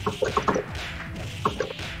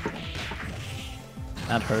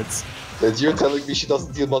 That hurts. And you're telling me she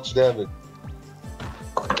doesn't deal much damage.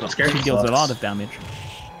 I'm scared She deals a lot of damage.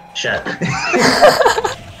 Shit.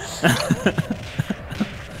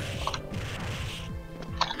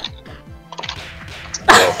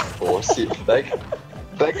 Of course, like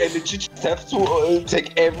I legit just have to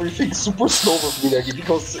take everything super slow with Minagi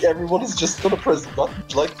because everyone is just gonna press the button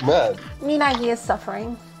like mad. Minagi is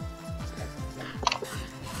suffering.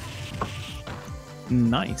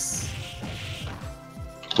 Nice.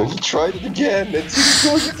 Then he tried it again, and he's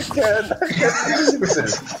doing it again. I can't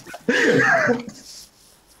believe it.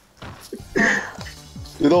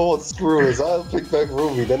 You know what? Screw this. I'll pick back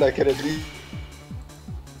Ruby, then I can at least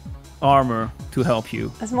Armor to help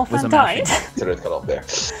you. As more with fun the mashing. died. get it cut off there.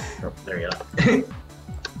 Oh, there you go.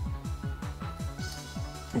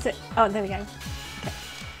 Is it? Oh, there we go.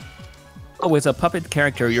 Oh, with a puppet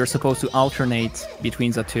character, you're supposed to alternate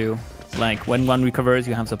between the two. Like, when one recovers,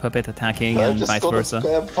 you have the puppet attacking I'm and just vice gonna versa.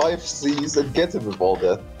 spam 5 C's and get him with all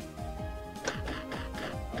that.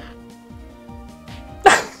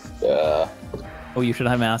 Yeah. Oh, you should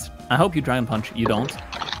have asked. I hope you Dragon Punch. You don't.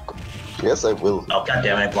 Yes, I will. Oh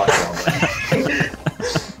goddamn! I blocked the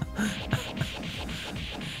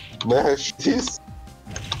wrong way. Mash this.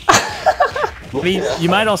 I mean, you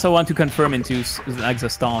might also want to confirm into like the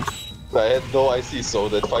stomp. I had no IC, so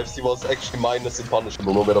that 5C was actually minus and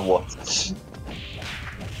punishable no matter what.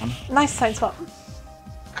 Nice side swap.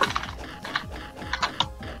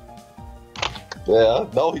 Yeah,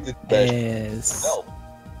 now he did dash. Yes. Hell.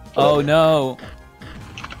 Oh no.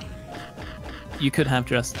 You could have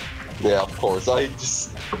just. Yeah, of course. I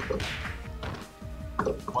just.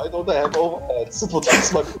 Why don't I have overheads? It would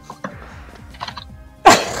fix my.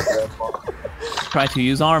 Try to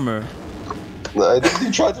use armor. I didn't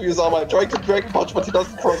even try to use armor. I'm trying to Dragon Punch, but he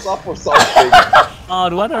doesn't cross up or something.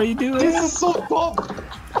 God, what are you doing? This is so dumb.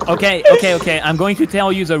 Okay. I'm going to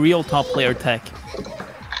tell you the real top player tech.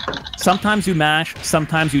 Sometimes you mash,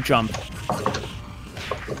 sometimes you jump.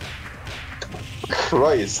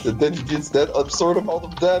 Christ, and then he deals that absurd amount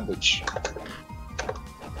of damage.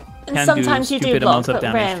 And Can do sometimes you do stupid block, amounts of but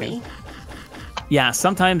damage, rarely. Yeah,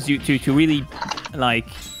 sometimes you to really like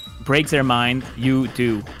break their mind, you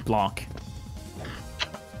do block.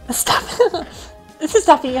 Stop. This is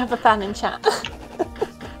stuff you have a fan in chat.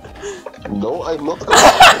 No, I'm not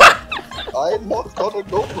gonna. I'm not gonna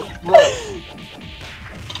go for it now.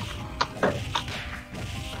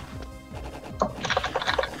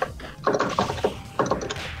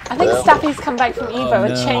 I think Yeah. Staffy's come back from Evo Oh, a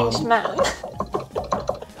no. changed man.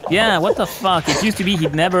 Yeah, what the fuck? It used to be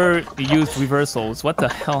he'd never used reversals. What the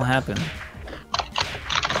hell happened?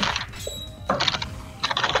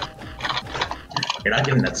 You're not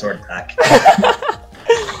getting that sword back.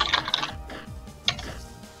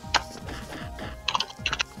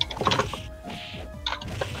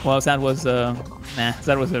 Well, that was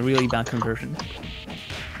that was a really bad conversion.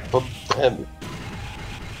 But damn.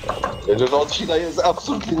 There's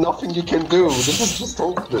absolutely nothing you can do. This is just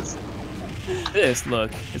hopeless. This,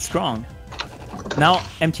 look, it's strong. Now,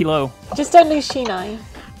 empty low. Just don't lose Shinai.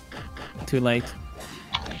 Too late.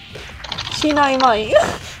 Shinai might.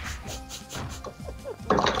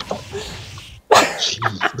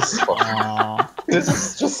 Jeez, this is fucking. Aw. This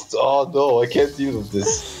is just. Oh no, I can't deal with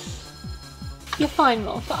this. You're fine,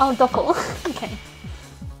 Wolf. I'll dockle. Okay.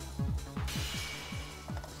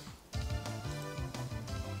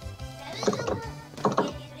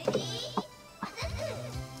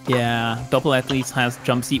 Yeah, double athletes has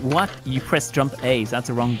jump C. What? You press jump A. That's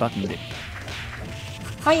the wrong button.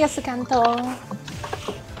 Hi, Yasukanto.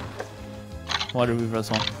 Water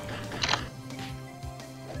reversal.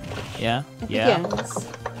 Yeah, It yeah. begins.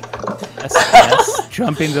 Yes.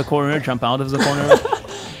 Jump in the corner, jump out of the corner.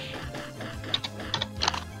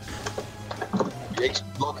 We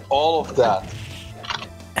actually blocked all of that.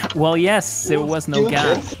 Well, yes, there was no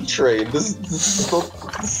gap. Train. This is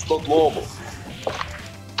not normal.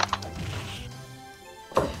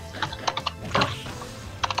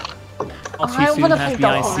 She soon has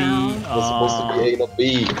the IC. It's supposed to be A, not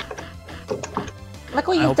B. Look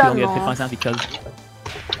what I you've hope done, you'll get hit by Law. that because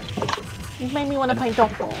You've made me want to play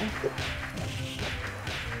Doppel.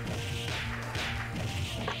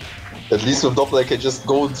 At least with Doppler I can just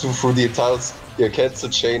go through the entire cancel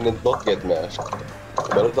chain and not get mashed.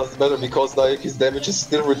 But it doesn't matter because now his damage is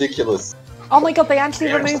still ridiculous. Oh my god, they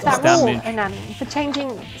actually removed that rule, damage. Anani, for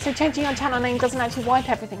changing your channel name doesn't actually wipe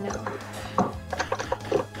everything now.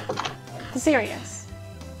 For serious.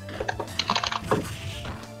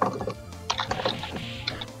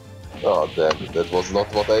 Oh damn it, that was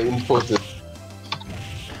not what I inputted.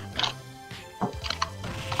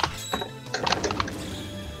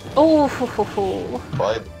 Oh, ho, ho, ho.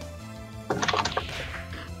 Fine.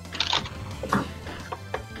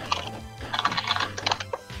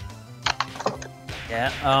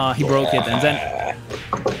 yeah, he broke it, and then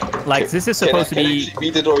like this is supposed to Can be. I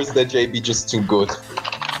beat it, or is that JB just too good?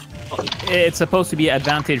 It's supposed to be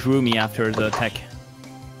advantage roomy after the tech.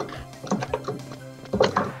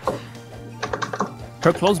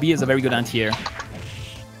 Her close B is a very good anti-air.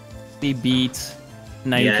 They beat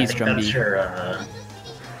Yeah, I Nayuki's think drum that's B.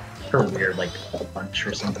 her weird like punch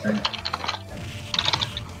or something.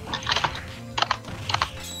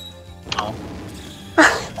 Oh.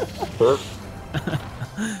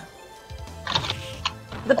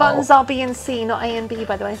 The buttons are B and C, not A and B,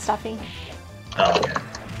 by the way, Staffy. Oh, okay.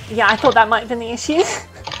 Yeah, I thought that might have been the issue.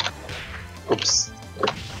 Oops.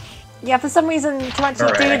 Yeah, for some reason, to actually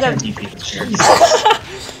Alright, I do can the... DP the chairs.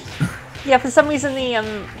 Yeah, for some reason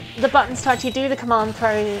the buttons to actually do the command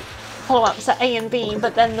throw follow-ups are A and B,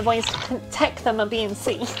 but then the ways to tech them are B and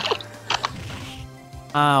C.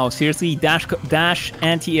 Oh, seriously? Dash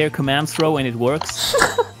anti-air command throw and it works?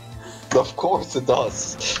 Of course it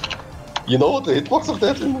does. You know what the hitbox of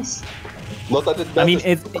that is? Not that it matters. I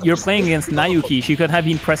mean, you're playing against Nayuki. She could have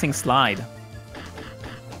been pressing slide.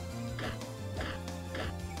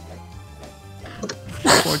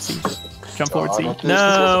 Jump forward C. Jump forward C. This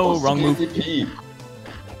No, was supposed wrong to move. be ADP.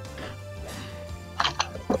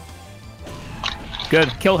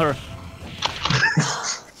 Good, kill her.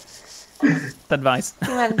 Advice.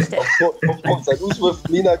 You managed it. Of course, I lose with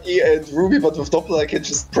Minagi and Ruby, but with Doppler I can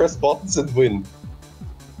just press buttons and win.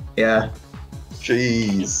 Yeah,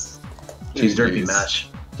 Jeez. she's dirty Jeez. match.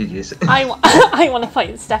 GG's. I want to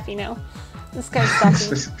fight Steffi now. Let's go,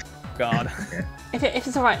 Steffi. God. If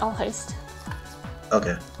it's alright, I'll host.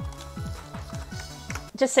 Okay.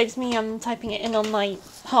 Just saves me typing it in on my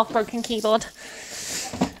half-broken keyboard.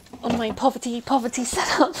 On my poverty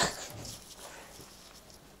setup.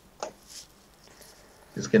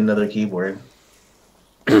 Let's get another keyboard.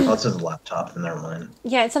 Oh, it's just a laptop, never mind.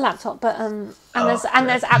 Yeah, it's a laptop, but and Oh,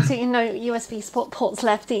 there's absolutely no USB ports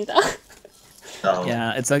left either. Oh,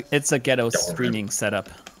 Yeah, it's a ghetto Don't streaming setup.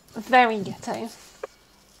 Very ghetto.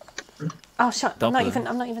 Oh shut! I'm not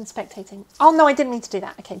Doppler. even spectating. Oh no, I didn't need to do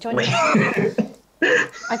that. Okay, join me. wait.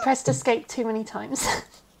 I pressed escape too many times.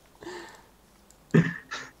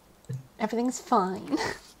 Everything's fine.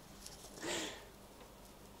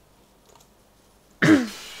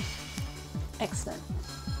 Excellent.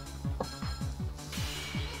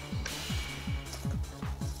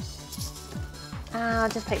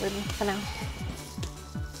 Just play with me for now.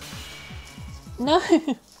 No!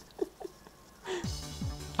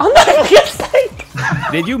 Oh no, for God's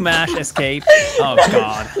sake! Did you mash escape? Oh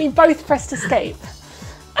god. We both pressed escape.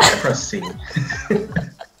 I press C.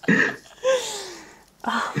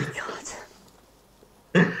 Oh my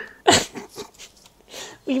god.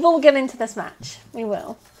 We will get into this match. We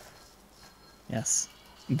will. Yes.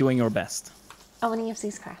 Doing your best. Oh, and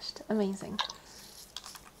EFZ's crashed. Amazing.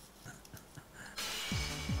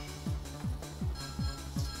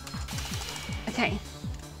 Okay.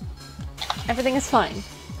 Everything is fine.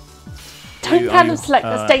 Don't random select,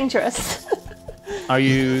 that's dangerous. Are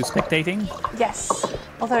you spectating? Yes.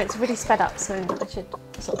 Although it's really sped up, so I should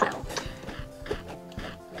sort it out.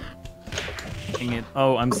 Seeing it.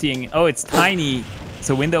 Oh, I'm seeing. Oh, it's tiny.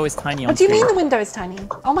 So window is tiny on What do you screen. mean the window is tiny?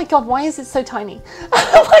 Oh my god, why is it so tiny?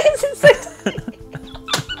 Why is it so tiny?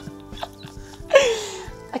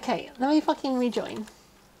 Okay, let me fucking rejoin.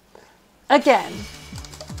 Again.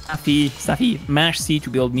 Staffy, mash C to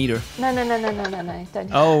build meter. No, don't do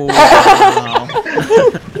Oh. Wow.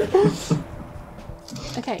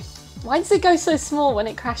 Okay, why does it go so small when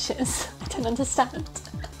it crashes? I don't understand.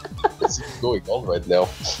 What's going on right now?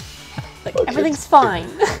 Like, everything's fine.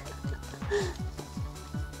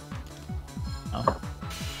 Oh.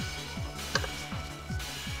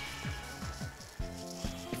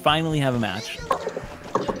 finally have a match.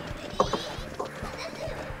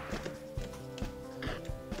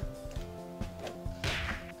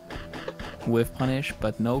 With punish,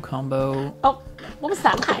 but no combo. Oh, what was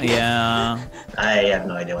that lag? Yeah. I have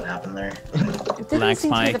no idea what happened there. It didn't Lag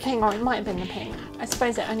seem to be spike. the ping, or it might have been the ping. I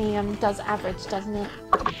suppose it only does average, doesn't it?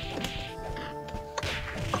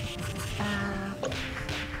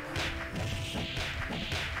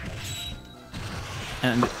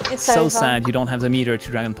 And It's so over. sad you don't have the meter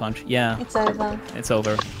to Dragon Punch. Yeah, It's over. it's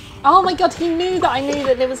over. Oh my god, he knew that I knew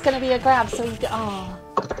that there was going to be a grab, so he... Oh.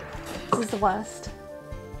 This is the worst.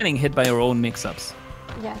 Getting hit by your own mix-ups.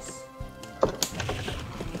 Yes.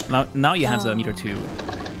 Now you have the meter too.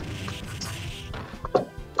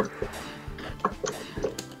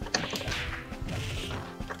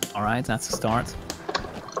 Alright, that's the start.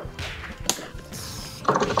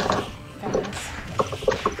 Very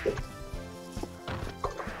nice.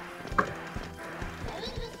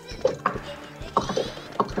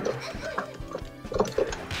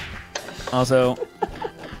 Also,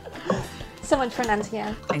 So much for an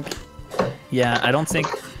anti-air. yeah, I don't think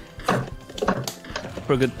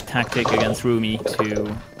for a good tactic against Rumi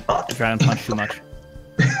to Dragon Punch too much.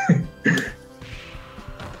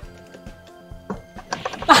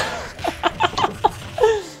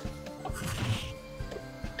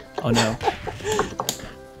 Oh no.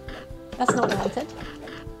 That's not what I wanted.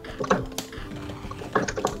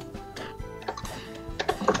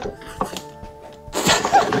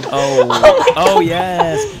 Oh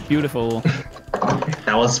yes, beautiful.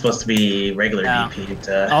 That was supposed to be regular Yeah. DP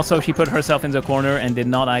to... Also, she put herself in the corner and did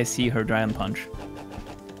not IC her Dragon Punch.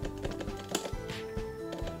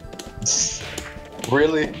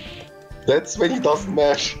 Really? That's when he doesn't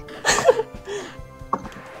mash.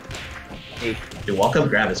 Dude, walk-up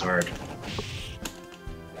grab is hard.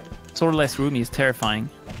 Swordless Rumi is terrifying.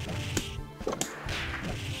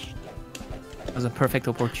 It was a perfect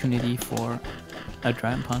opportunity for a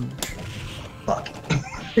Dragon Punch. Fuck.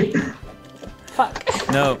 Fuck.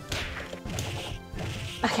 No,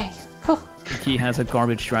 Okay. Whew. he has a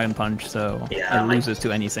garbage Dragon Punch, so Yeah, it like- loses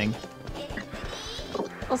to anything.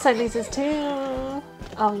 Also loses to...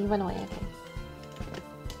 Oh, you went away, okay.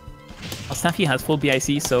 Well, Snaffy has full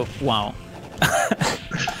BIC, so wow.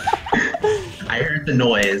 I heard the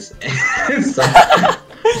noise. So-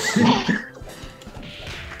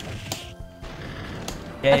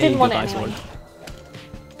 Yay, I didn't want it goodbye, anyway. sword.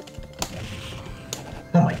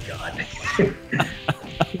 Oh my god.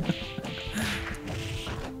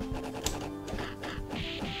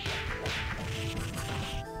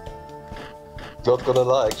 Not gonna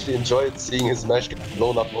lie, I actually enjoyed seeing his mash get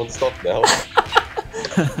blown up non-stop now.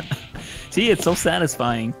 See, it's so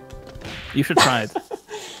satisfying. You should try it.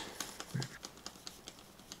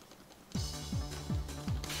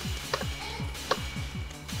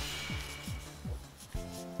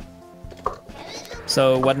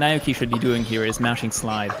 So what Naoki should be doing here is mashing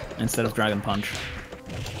slide instead of Dragon Punch.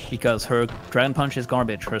 Because her Dragon Punch is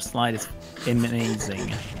garbage, her slide is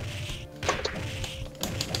amazing.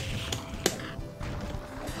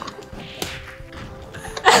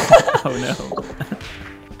 Oh no.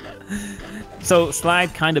 So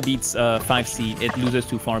slide kind of beats 5C, it loses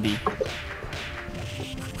to 4B.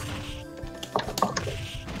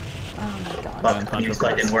 Oh my god. Dragon Fuck, Punch new was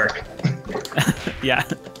slide didn't work. Yeah.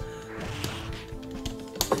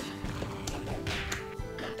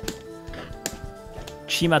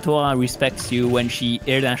 Shimatoa respects you when she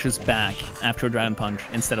air dashes back after Dragon Punch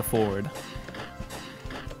instead of forward.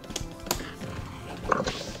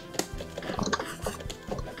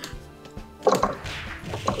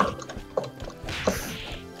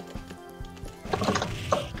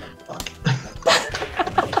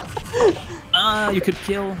 Ah, you could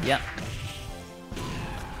kill. Yeah.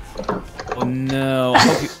 Oh no. I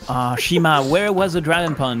hope you... Ah, Shima, where was the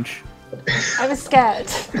Dragon Punch? I was scared.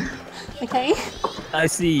 Okay? I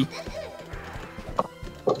see.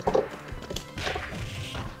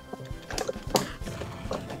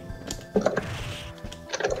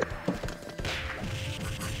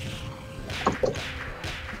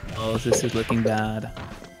 Oh, this is looking bad.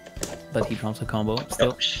 But he drops a combo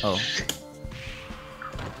still. Oh.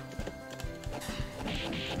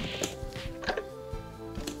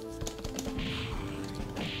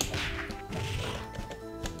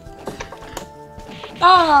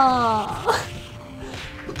 Ah!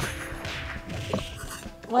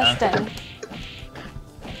 Worst day.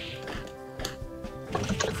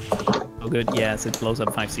 Oh good, yes, it blows up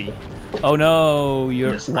 5C. Oh no,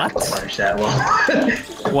 you're... Just What? punish that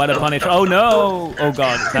well. What a punish. Oh no! Oh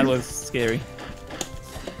god, that was scary.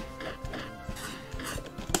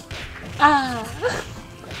 Ah!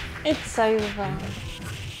 It's over.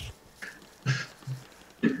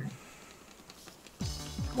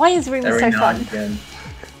 Why is Rumi so fun?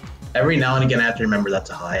 Every now and again, I have to remember that's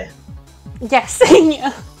a high. Yes,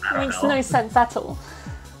 yeah. I don't Makes know. no sense at all.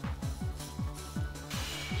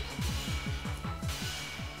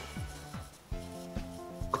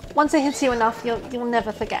 Once it hits you enough, you'll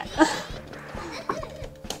never forget.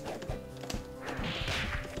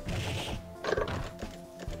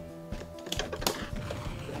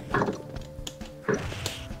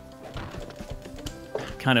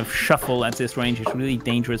 Kind of shuffle at this range is really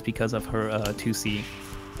dangerous because of her 2C.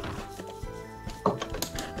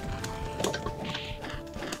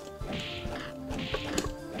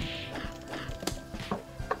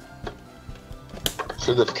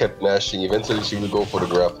 Should have kept mashing. Eventually she will go for the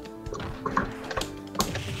grab.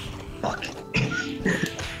 Fuck.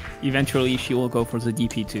 Eventually she will go for the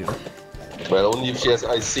DP too. Well, only if she has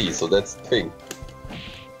IC, so that's the thing.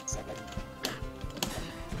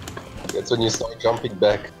 That's when you start jumping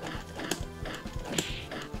back.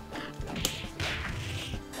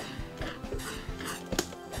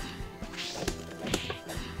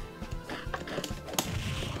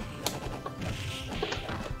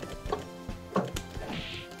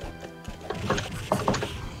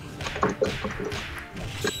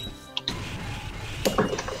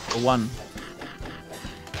 One.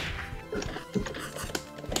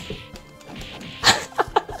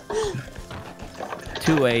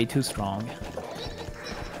 Two A, too strong.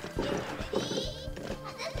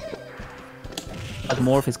 But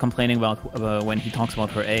Morph is complaining about when he talks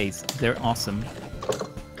about her A's. They're awesome.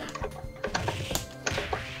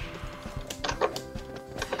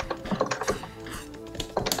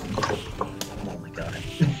 Oh my god.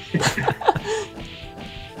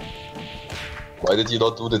 Why did you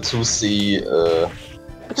not do the 2C?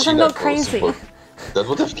 Because I'm not crazy. Super? That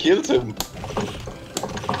would have killed him.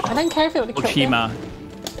 I don't care if it would have killed him. Shima.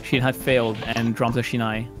 She had failed and dropped a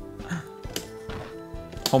Shinai.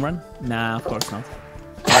 Home run? Nah, of course not.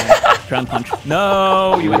 Ground punch.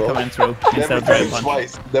 No, you went command throw instead Never of ground tries punch.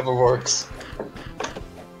 twice. Never works.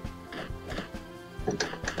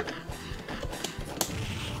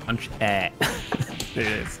 Punch. Eh. There it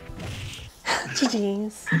is.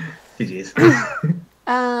 GG's. GG's.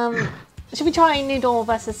 Should we try Noodle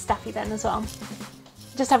versus Staffy then as well?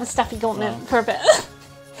 Just have a Staffy gauntlet for a bit.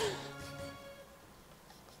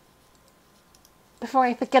 Before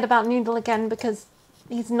I forget about Noodle again because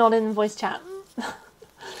he's not in voice chat.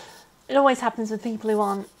 It always happens with people who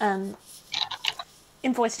aren't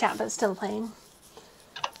in voice chat but still playing.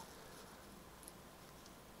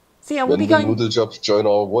 So yeah, we'll be going... Noodle Job join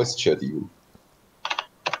our voice chat even.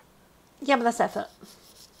 Yeah, but that's effort.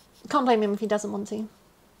 Can't blame him if he doesn't want to.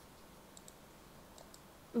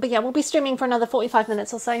 But yeah, we'll be streaming for another 45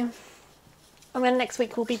 minutes or so. And then next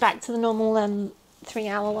week we'll be back to the normal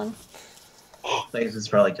 3-hour one. I think it's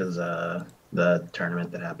probably because the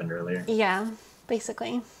tournament that happened earlier. Yeah,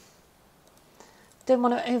 basically. Don't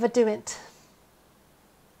want to overdo it.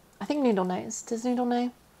 I think Noodle knows. Does Noodle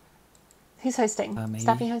know? Who's hosting? Maybe.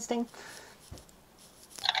 Staffy hosting?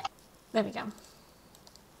 There we go.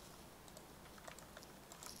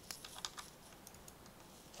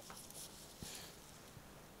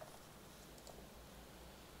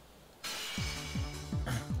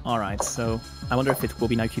 Alright, so I wonder if it will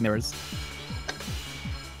be Nike Mirrors.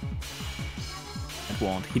 It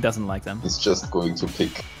won't. He doesn't like them. He's just going to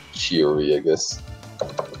pick Shiori, I guess.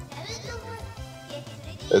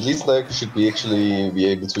 At least Nike should be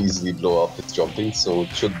able to easily blow up his jumping, so it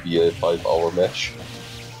should be a 5-hour match.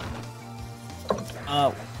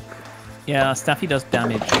 Yeah, Staffy does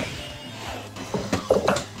damage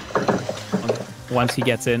once he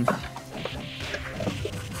gets in.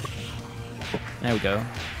 There we go.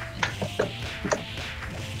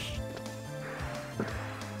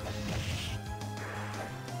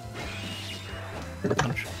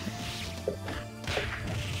 Punch.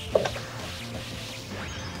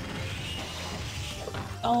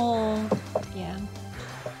 Oh, yeah.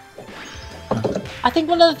 I think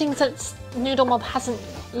one of the things that Noodle Mob hasn't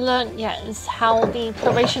learnt yet is how the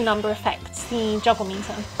proration number affects the juggle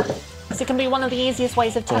meter. Because it can be one of the easiest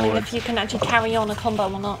ways of telling if you can actually carry on a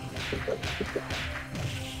combo or not.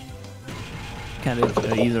 Can't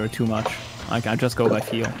do either too much. I just go by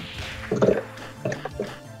feel.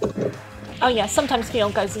 Oh yeah, sometimes feel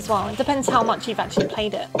goes as well. It depends how much you've actually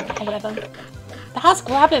played it, or whatever. There has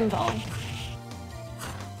grab involved.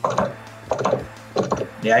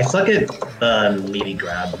 Yeah, I suck at meaty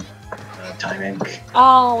grab timing.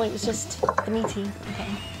 Oh, it was just the meaty. Okay.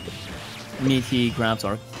 Meaty grabs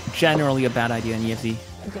are generally a bad idea in EFZ.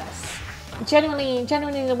 Yes. Generally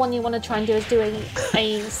the one you want to try and do is do a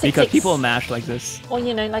 6-6. Because people mash like this. Or,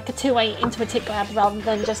 you know, like a 2-8 into a tick grab rather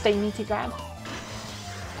than just a meaty grab.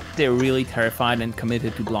 they're really terrified and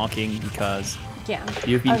committed to blocking because Yeah.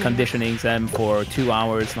 you've been Oh, yeah. conditioning them for 2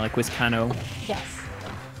 hours, like with Kano. Yes.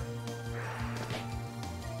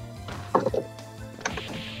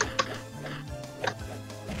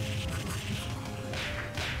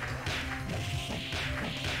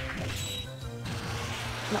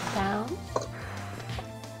 Knock down.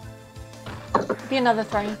 Be another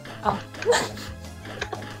throw. Oh.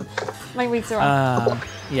 My reads are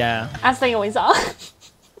off. Yeah. As they always are.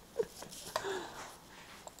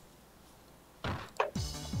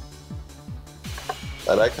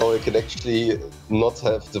 I like how I can actually not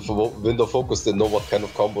have the window focused and know what kind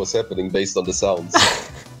of combo is happening based on the sounds.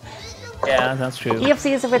 Yeah, that's true.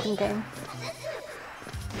 EFZ is a rhythm game.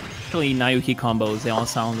 Actually, Nayuki combos, they all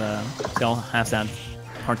sound, they all have that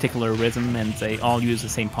particular rhythm and they all use the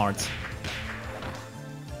same parts.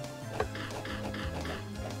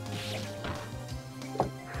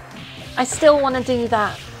 I still want to do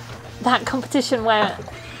that competition where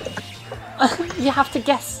you have to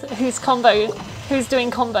guess who's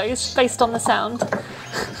doing combos based on the sound.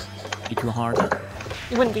 Be too hard.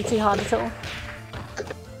 It wouldn't be too hard at all.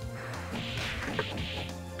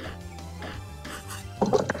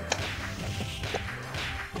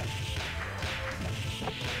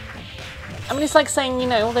 I mean, it's like saying, you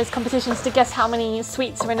know, all those competitions to guess how many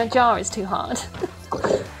sweets are in a jar is too hard.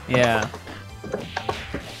 Yeah.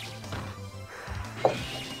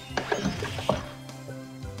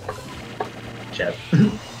 Chef.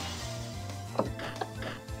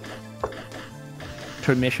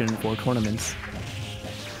 Tradition for tournaments.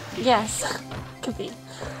 Yes, could be.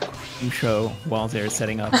 Show while they're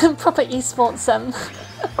setting up. Proper esports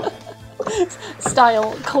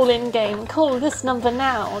style call-in game. Call this number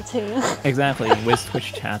now to... Exactly, with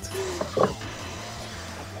Twitch chat.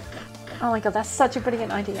 Oh my god, that's such a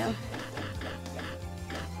brilliant idea.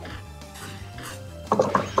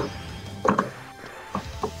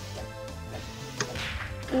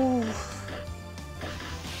 Ooh.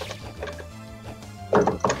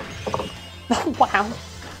 Wow.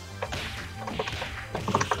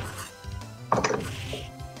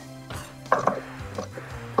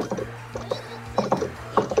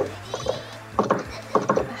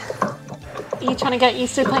 Are you trying to get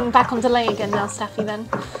used to playing back on delay again now, Staffy, then?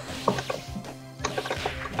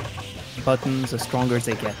 Buttons, the stronger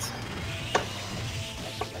they get.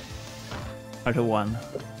 Part of 1.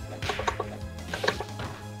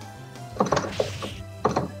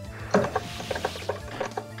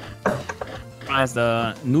 As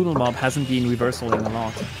the noodle mob hasn't been reversaling a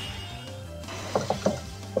lot.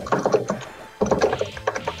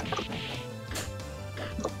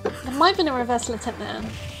 There might have been a reversal attempt there.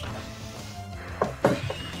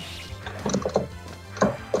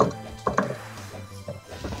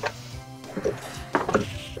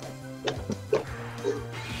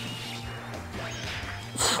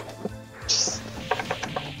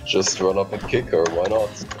 Just run up and kick her, why not?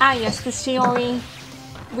 Ah yes, the Shiori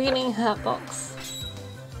reeling hurt box.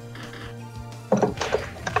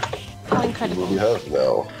 How What incredible. do we have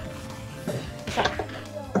now? Is that...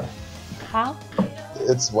 How?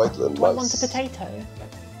 It's Whiteland Do I want a Mice. potato?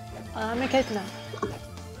 I'm okay for now.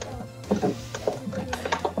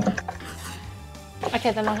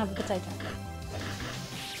 Okay, then I'll have a potato.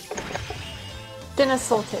 Dinner's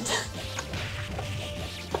sorted.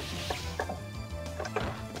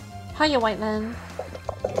 Hiya, white man.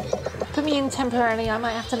 Put me in temporarily, I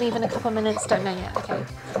might have to leave in a couple of minutes, don't know yet, okay.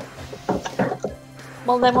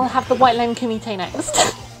 Well then we'll have the white land kumite next.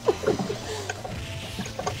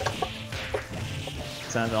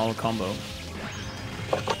 That's all combo.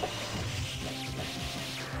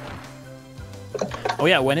 Oh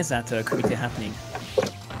yeah, when is that kumite happening?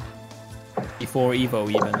 Before Evo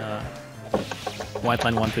even, White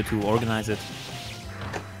Line wanted to organize it.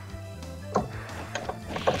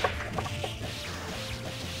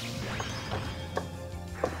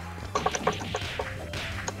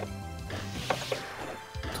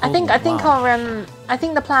 I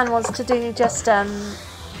think the plan was to do just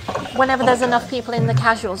whenever there's enough people in the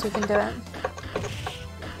casuals we can do it.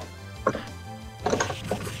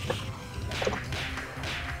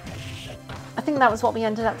 I think that was what we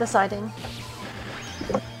ended up deciding.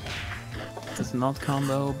 It's not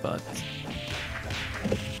combo, but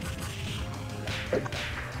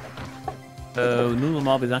Noodle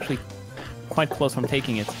Mob is actually quite close from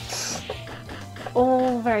taking it.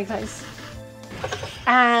 Oh, very close.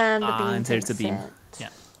 And the beam and there's the takes beam. it.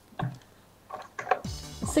 Yeah.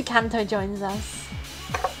 Sukanto joins us.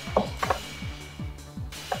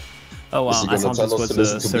 Oh wow, Is he I gonna thought tell this us to was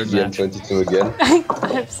listen the to third BGM match. 22 again? I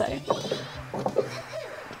hope so.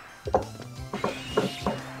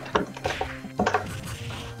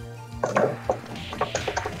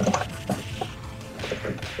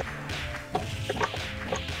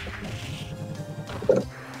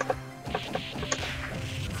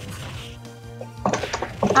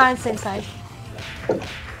 Ah, it's inside.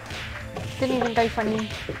 Didn't even go for any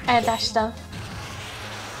air dash stuff.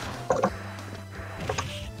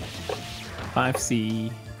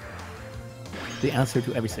 5C. The answer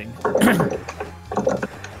to everything.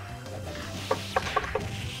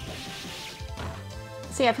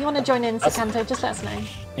 So yeah, if you want to join in Sakanto, just let us know.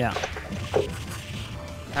 Yeah.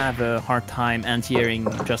 I have a hard time anti-airing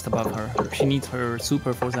just above her. She needs her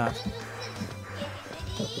super for that.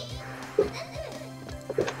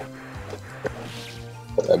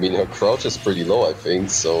 I mean, her crouch is pretty low, I think,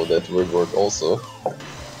 so that would work also.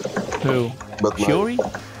 Who? But my- Shiori?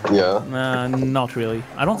 Yeah. Not really.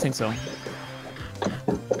 I don't think so.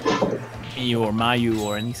 Me or Mayu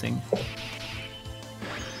or anything.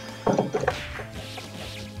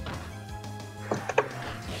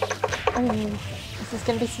 Oh, this is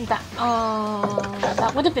going to be some damage. Oh,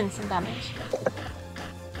 that would have been some damage.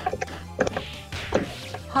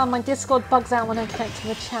 Oh, my Discord bugs out when I connect to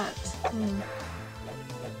the chat.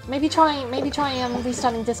 Maybe try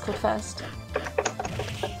restarting Discord first.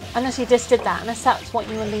 Unless you just did that, unless that's what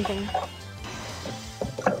you were leaving.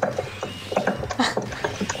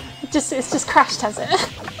 It's just crashed, has it?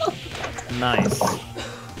 Nice.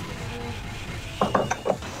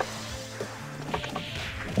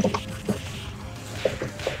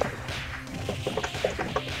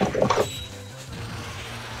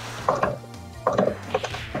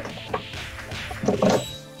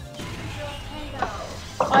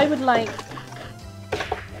 I would like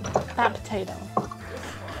that potato.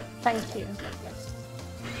 Thank you.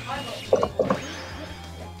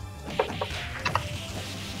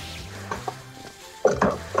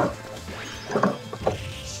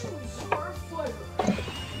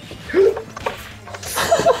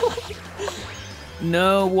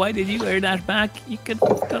 No, why did you air dash back? You could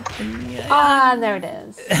have gotten... Ah, there it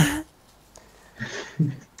is.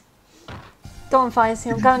 Go on, Fire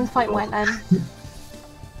Seal. Go and fight White Lad.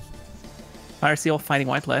 Fire Seal fighting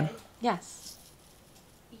White Lad? Yes.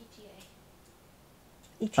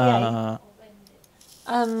 ETA.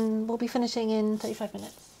 We'll be finishing in 35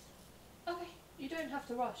 minutes. Okay, you don't have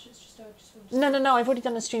to rush. It's just I just want to. No. I've already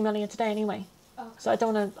done a stream earlier today anyway, Oh, okay. so I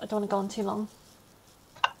don't want to go on too long.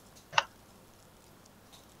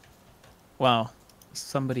 Wow.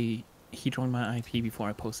 He joined my IP before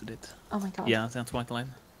I posted it. Oh my god. Yeah, that's White Lad.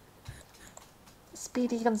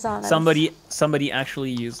 Speedy Gonzalez. Somebody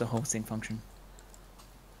actually used the hosting function.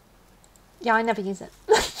 Yeah, I never use it.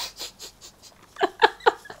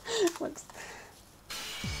 Whoops.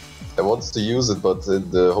 I wanted to use it, but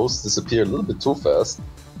the host disappeared a little bit too fast.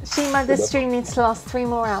 Shima, this stream needs to last 3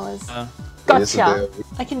 more hours. Yesterday, Gotcha.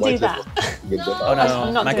 I can do that. Oh no,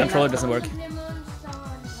 I'm not my doing controller that. doesn't work.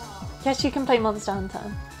 Yes, you can play Monster Hunter.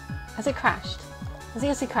 Has it crashed? Has it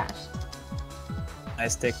actually crashed? My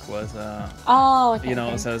stick was, Oh, okay. you know,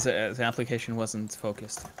 okay. so the application wasn't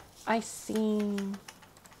focused. I see.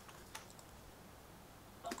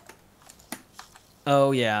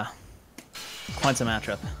 Oh yeah, quite a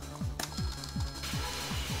matchup.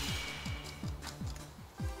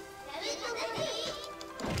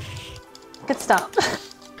 Good start.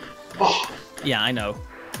 Yeah, I know.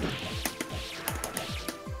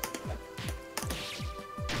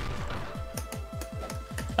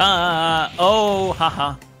 Oh,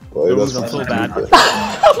 haha. Well, Those that's moves are so bad.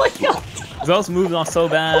 Oh my god. Those moves are so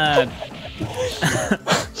bad.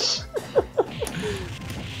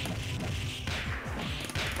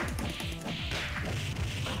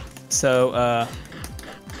 So,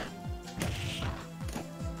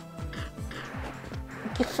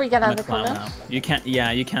 You free get out I'm of a the clown corner. now. You can't,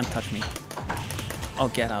 yeah, you can't touch me. Oh,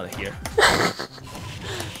 get out of here.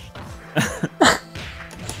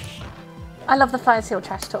 I love the Fire Seal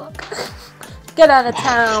trash talk. Get out of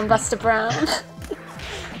town, Buster Brown.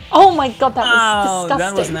 Oh my god, that was Oh, disgusting.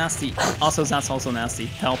 that was nasty. Also, that's also nasty.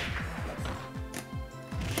 Help.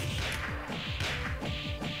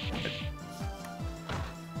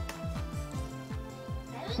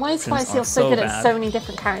 Why is Fire Prince Seal are so so good at bad. so many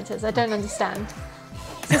different characters? I don't understand.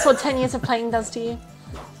 Is this what 10 years of playing does to you?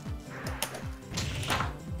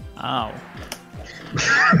 Ow.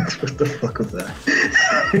 What the fuck was that?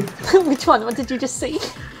 Which one? What did you just see?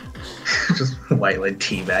 Just white led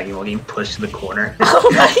teabagging while getting pushed to the corner. Oh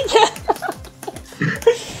my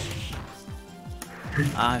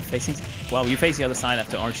god! Facing. Well, you face the other side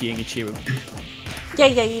after RGing Ichiru. Yeah,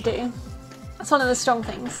 you do. That's one of the strong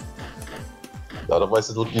things. Otherwise,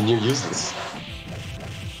 it would be near useless.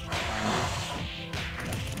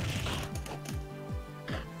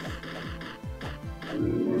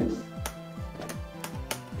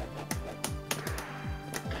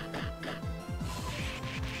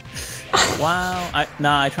 Wow.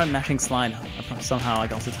 I tried mashing slide. Somehow I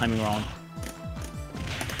got the timing wrong.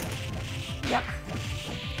 Yep.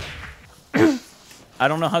 I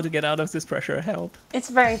don't know how to get out of this pressure. Help. It's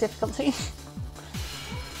very difficult to.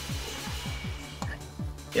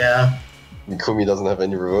 Yeah. Mikumi doesn't have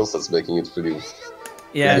any reverse, that's making it pretty...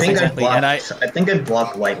 Yeah, I think exactly. I think I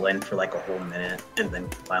blocked white lane for like a whole minute and then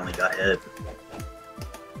finally got hit.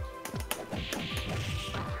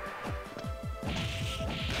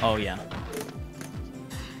 Oh yeah.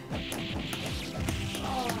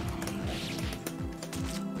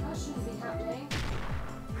 That shouldn't be happening.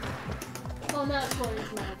 Oh, no, it's going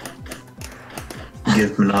to matter.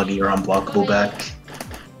 Give Minagi your unblockable back.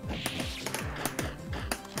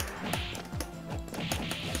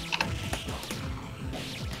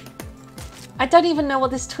 I don't even know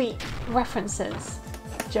what this tweet references,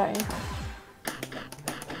 Joe.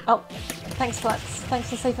 Oh, thanks, Flux. Thanks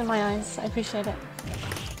for saving my eyes. I appreciate it.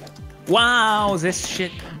 Wow, this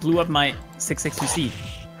shit blew up my 662C.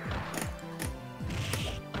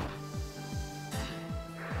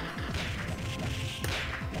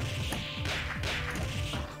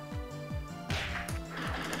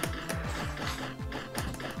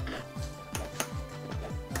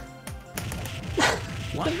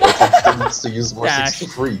 It needs to use more Dash.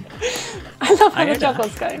 63. I love how I the heard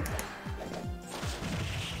juggles go.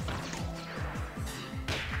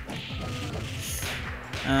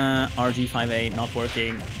 RG58 not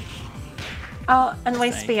working. Oh, and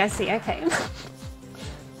waste B, I see, okay.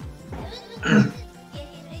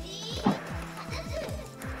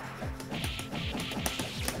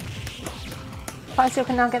 Faisal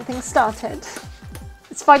can now get things started.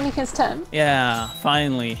 It's Fighting's turn. Yeah,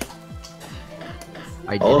 finally.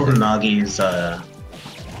 All of Minagi's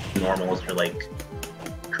normals are like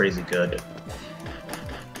crazy good.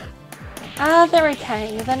 They're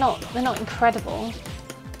okay. They're not incredible.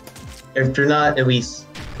 If they're not at least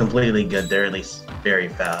completely good, they're at least very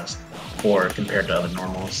fast, or compared to other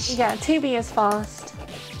normals. Yeah, 2B is fast.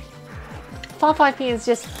 Far 5P is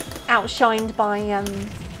just outshined by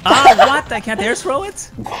What? I can't air throw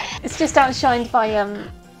it? it's just outshined by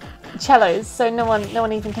cellos, so no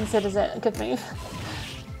one even considers it a good move.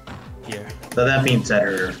 Here. So that being said,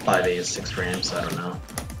 her 5A is 6 frames, so I don't know.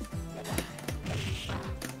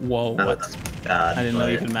 Whoa, Not what? that that's bad, I didn't know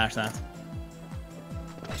you but- could mash that.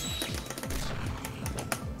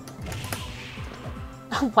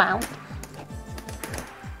 Oh, wow.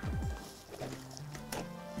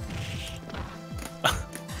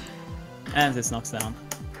 And this knocks down.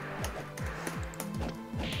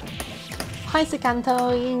 Hi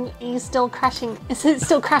Sikanto, you still crashing? Is it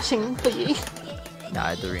still crashing for you? Nah, I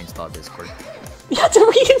had to reinstall Discord. You had to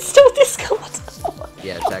reinstall Discord.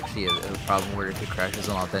 Yeah, it's actually a problem where if it crashes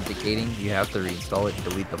on authenticating, you have to reinstall it and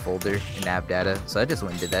delete the folder in app data. So I just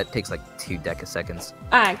went and did that. It takes like 2 decaseconds.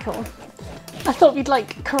 Ah, cool. I thought we'd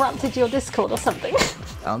like corrupted your Discord or something.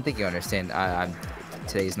 I don't think you understand.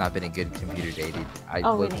 Today's not been a good computer day, dude. I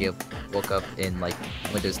really? woke up in like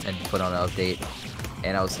Windows 10 put on an update,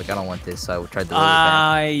 and I was like, I don't want this. So I tried to load it back.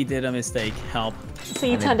 I did a mistake. Help. So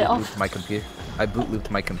you and then turned it boot off. looped my computer. I boot looped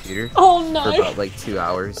my computer Oh for no! about like 2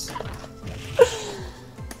 hours.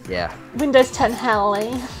 Yeah, Windows 10 hell,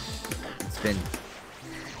 eh?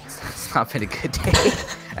 it's not been a good day.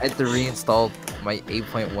 I had to reinstall my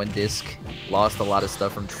 8.1 disc. Lost a lot of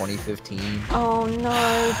stuff from 2015. Oh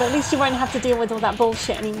no, but at least you won't have to deal with all that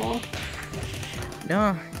bullshit anymore.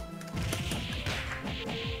 No,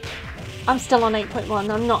 I'm still on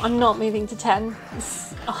 8.1. I'm not moving to 10.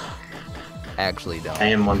 I actually don't. I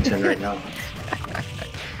am 110 right now.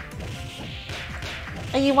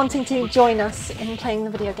 Are you wanting to join us in playing the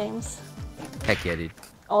video games? Heck yeah, dude.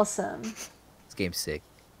 Awesome. This game's sick.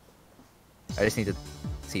 I just need to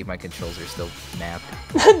see if my controls are still mapped.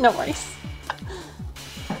 No worries.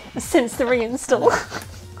 Since the reinstall.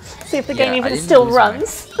 See if the game Yeah, I even didn't still lose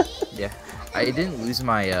runs. Yeah, I didn't lose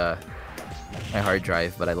my my hard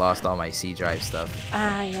drive, but I lost all my C drive stuff.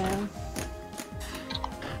 Ah, yeah.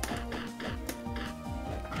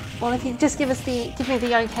 Well, if you just give me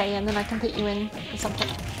the okay, and then I can put you in or something.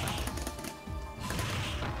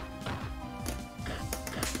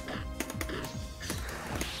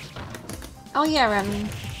 Oh yeah,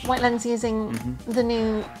 White Len's using the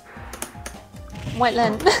new White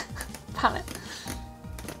Len palette.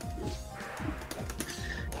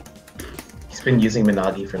 He's been using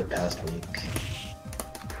Minagi for the past week.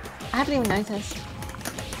 I haven't even noticed.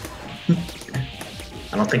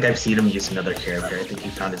 I don't think I've seen him use another character. I think he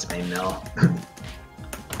found his main now.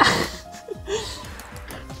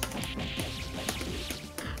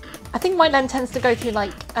 I think White Len tends to go through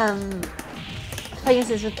like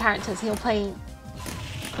phases with characters. He'll play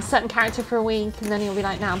a certain character for a week, and then you'll be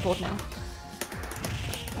like, nah, I'm bored now.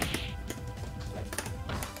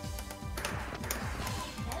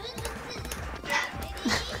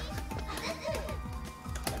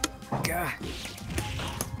 God.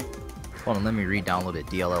 Hold on, let me re-download it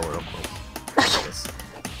DLL real quick.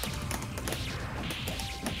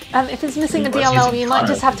 If it's missing a Let's DLL, use you might Tana.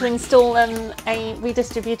 just have to install a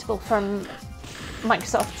redistributable from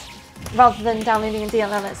Microsoft rather than downloading a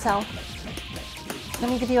DLL itself. Let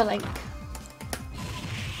me give you a link.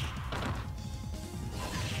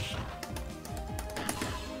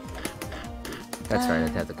 That's right, I'd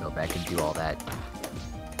have to go back and do all that.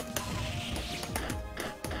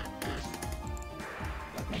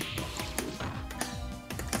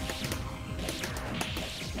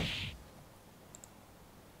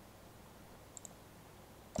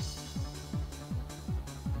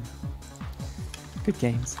 Good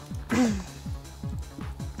games.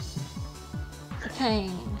 Okay.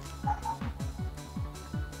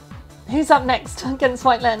 Who's up next against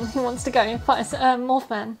White Len? Who wants to go? Fight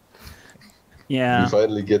Morphman. Yeah. We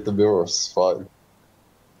finally get the mirrors, fine.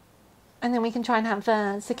 And then we can try and have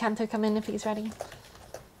Sikanto come in if he's ready.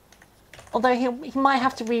 Although he might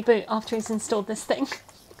have to reboot after he's installed this thing.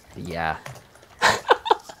 Yeah.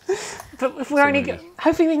 But if we're only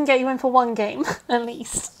hopefully we can get you in for one game at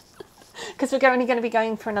least. Because we're only going to be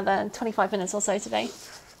going for another 25 minutes or so today.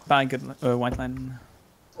 Bye, good White Line.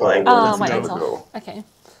 Like, Oh, let's White never Line's go. off. Okay.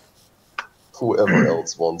 Whoever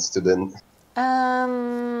else wants to then.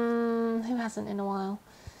 Who hasn't in a while?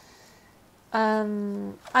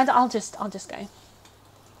 I'll just go.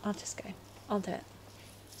 I'll just go. I'll do it.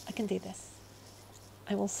 I can do this.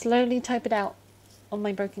 I will slowly type it out on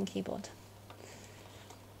my broken keyboard.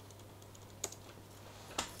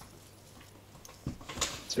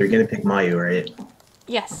 So you're gonna pick Mayu, right?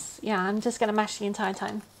 Yes. Yeah, I'm just going to mash the entire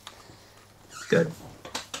time. Good.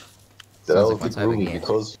 Then I'll like my pick type of Rumi, game.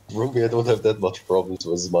 because Rumi I don't have that much problems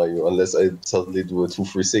with Mayu, unless I suddenly do a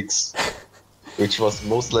 2-3-6. Which was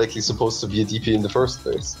most likely supposed to be a DP in the first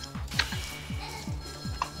place.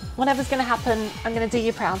 Whatever's going to happen, I'm going to do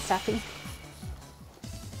you proud, Staffy.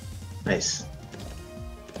 Nice.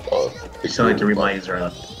 Pick You still need to Rumi, read Mayu's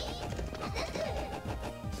route.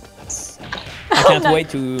 I can't no. wait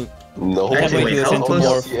to. No, I can't wait to listen to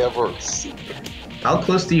more. ever. How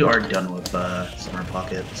close to you are done with Summer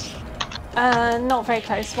Pockets? Not very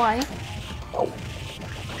close. Why? I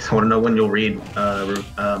want to know when you'll read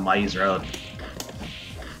Mayu's route.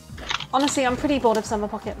 Honestly, I'm pretty bored of Summer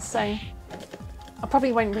Pockets, so I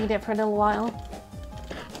probably won't read it for a little while.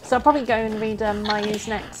 So I'll probably go and read Mayu's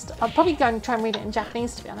next. I'll probably go and try and read it in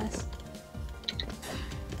Japanese, to be honest.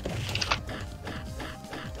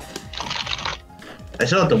 I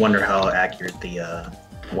still have to wonder how accurate the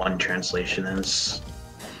one translation is,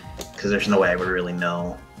 because there's no way I would really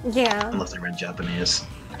know Yeah. unless I read Japanese.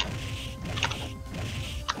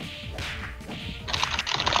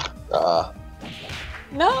 Ah,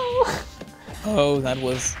 No! Oh, that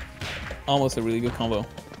was almost a really good combo.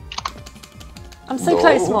 I'm so No.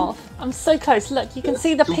 close, Morph. I'm so close. Look, you can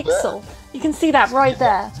see the Too bad. pixel. You can see that right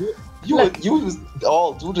there. Look. you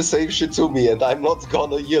all do the same shit to me, and I'm not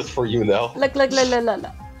gonna yield for you now. Look.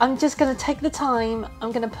 I'm just going to take the time.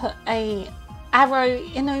 I'm going to put a arrow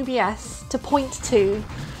in OBS to point to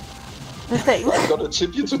the thing. I'm gonna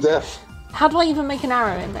chip you to death. How do I even make an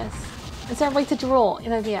arrow in this? Is there a way to draw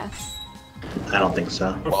in OBS? I don't think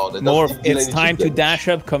so. Wow, that More, doesn't deal it's any time chip to damage. dash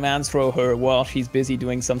up commands throw her while she's busy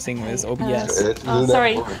doing something with OBS. It Oh, will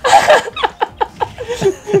sorry. never work.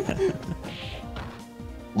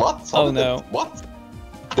 What? Oh, How did no. that- What? What?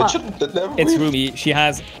 That shouldn't. That never. It's worked. Rumi. She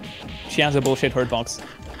has a bullshit hurt box.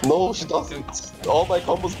 No, she doesn't. All my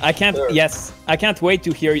combos. I can't. there. Yes, I can't wait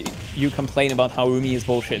to hear you complain about how Rumi is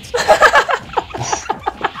bullshit.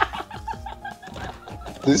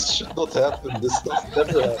 This should not happen. This stuff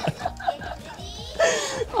never happen.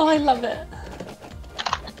 Oh, I love it.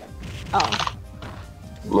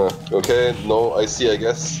 Oh, Okay, no, I see. I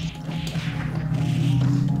guess.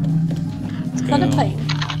 is that a plane?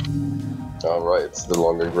 All right, it's the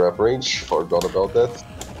longer grab range. Forgot about that.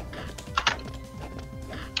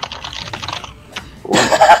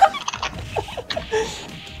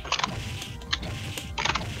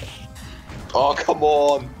 Oh, come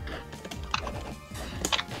on!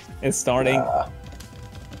 It's starting.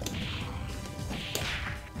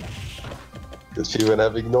 Good feeling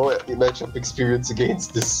having no matchup experience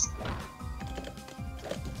against this.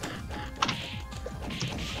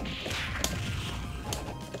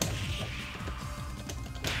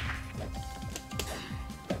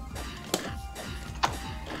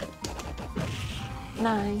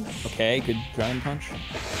 Nice. Okay, good ground punch.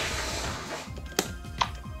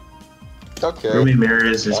 Okay. Ruby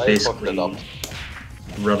Mirrors is I fucked that basically up.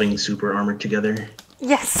 rubbing super armor together.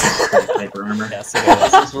 Yes. Hyper armor. Yes, it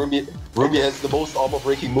is. Since Ruby has the most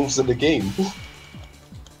armor-breaking moves in the game.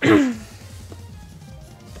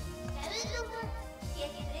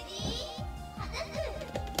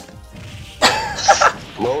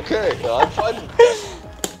 Okay, I'm fine with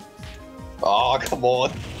that. Oh, come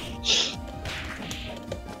on.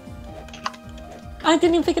 I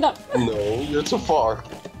didn't even pick it up. No, you're too far.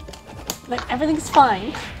 Like, everything's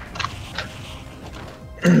fine.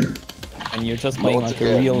 And you're just playing Not like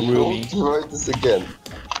again. a real You Ruby. don't try this again.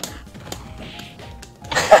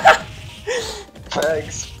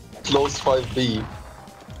 Thanks. Close 5B.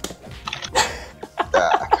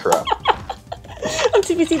 Ah, crap. I'm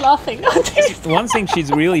too busy laughing. I'm too busy. One thing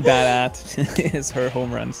she's really bad at is her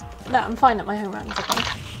home runs. No, I'm fine at my home runs. Okay.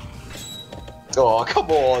 Oh, come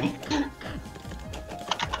on.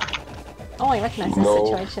 Oh, I recognise this No.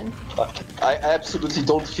 situation. I absolutely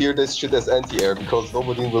don't fear this shit as anti-air because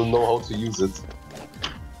nobody will know how to use it.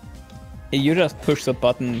 You just push the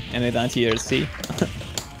button and it anti-airs, see?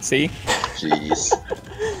 See? Jeez.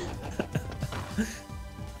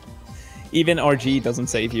 Even RG doesn't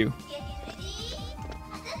save you.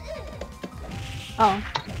 Oh.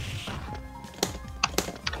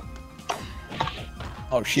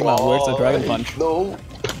 Oh, Shima, where's the Dragon Why? Punch? No.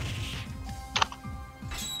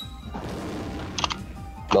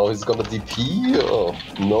 Now he's gonna DP? Oh.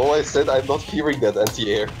 No, I said I'm not fearing that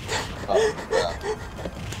anti-air. Yeah.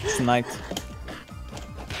 Sniped.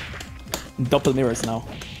 Double mirrors now.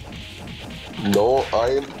 No,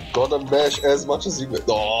 I'm gonna mash as much as you can.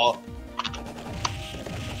 Oh.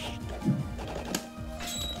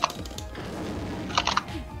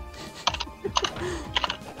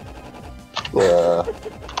 Yeah.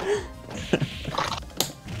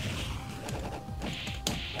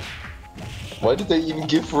 Why did they even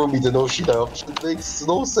give Rumi the no-Shina option? It makes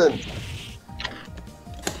no sense.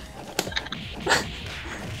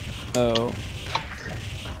 Oh.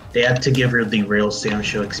 They had to give her the real Sam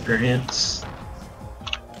Show experience.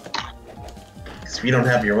 Because if you don't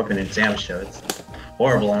have your weapon in Sam Show, it's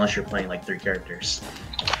horrible unless you're playing like 3 characters.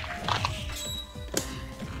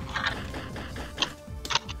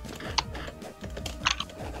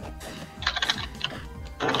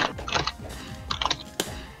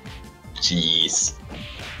 Jeez.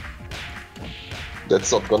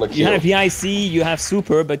 That's not gonna kill. You have VIC, you have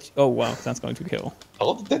Super, but... Oh wow, that's going to kill.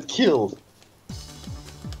 How did that kill?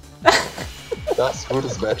 That's good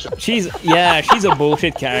as matchup. She's a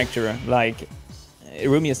bullshit character. Like,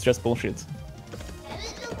 Rumi is just bullshit.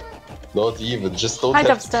 Not even. Just don't Hi,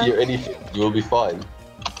 have to Dubster. fear anything. You will be fine.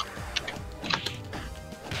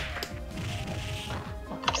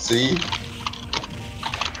 See?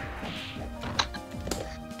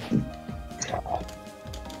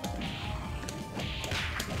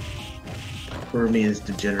 Rumi is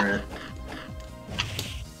degenerate.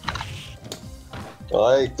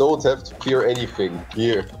 I don't have to fear anything.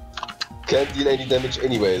 Here. Can't deal any damage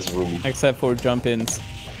anyways, Rumi. Except for jump-ins.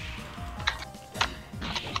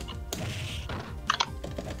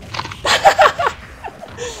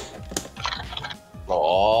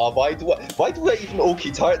 Oh, why do I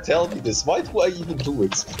even tell me this? Why do I even do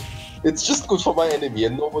it? It's just good for my enemy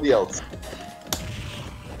and nobody else.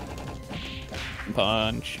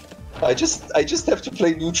 Punch. I just have to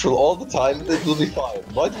play neutral all the time and it will be fine.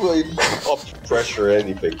 Why do I even opt pressure or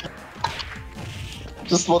anything?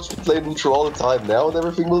 Just watch me play neutral all the time now and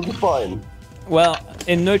everything will be fine. Well,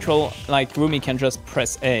 in neutral, like, Rumi can just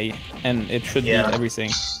press A, and it should beat everything.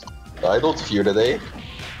 I don't fear that, eh?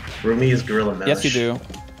 Rumi is Gorilla Mesh. Yes, you do.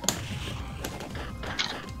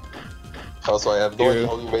 Also, I have no idea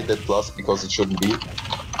how you made that plus because it shouldn't be.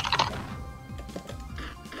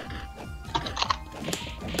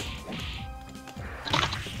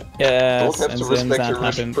 Yes, Don't have and to then respect that your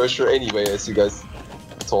happened. pressure anyway, as you guys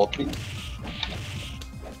taught me.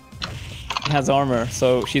 She has armor,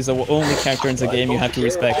 so she's the only character in the I game you don't have to care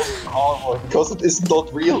respect. about armor, because it is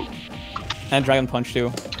not real. And Dragon Punch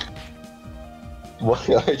too. Why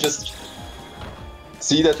I just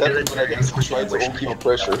see that happen when I actually try to own keep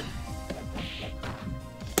pressure.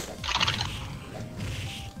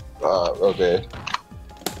 Okay.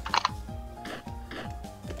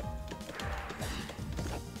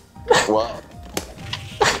 Wow.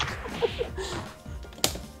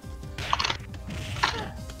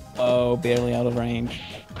 Oh, barely out of range.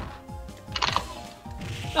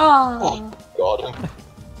 Oh. Got him.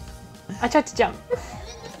 I tried to jump.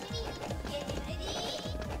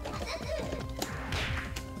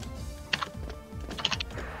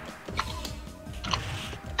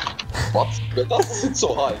 What? That doesn't hit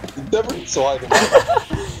so high. It never hit so high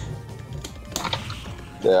before.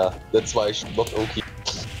 Yeah, that's why I should not Oki.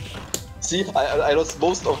 See, I lost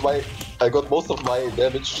most of my... I got most of my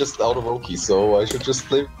damage just out of Oki, so I should just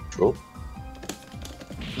play neutral.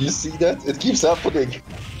 You see that? It keeps happening.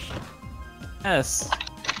 Yes,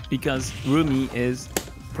 because Rumi is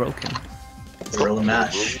broken. Gorilla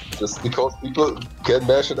mash. Just because people can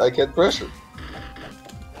mash and I can't pressure.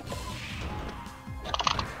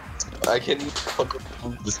 I can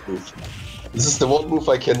convert this move. This is the one move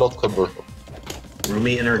I cannot convert.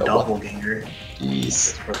 Rumi and her doppelganger.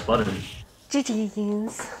 Jeez. For button.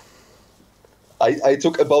 GG's. I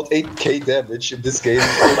took about 8k damage in this game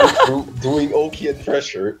only through doing Oki and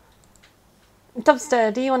pressure.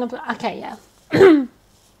 Dubster, do you want to... Okay, yeah.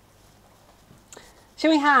 Should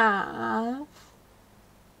we have...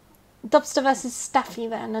 Dubster versus Staffy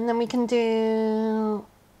then, and then we can do...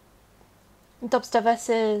 Dubster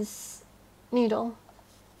versus Noodle.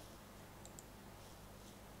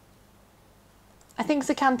 I think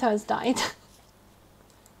Zakanto has died.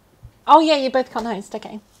 Oh yeah, you both can't host,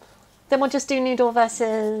 okay. Then we'll just do Noodle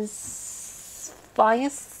versus Fire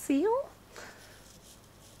Seal?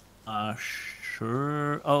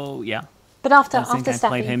 Sure. Oh, yeah. But after I think I Staffy.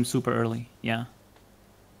 played him super early, yeah.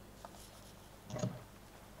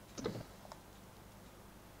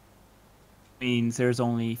 Means there's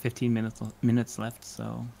only 15 minutes left,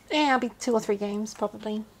 so... Yeah, it'll be 2 or 3 games,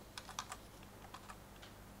 probably.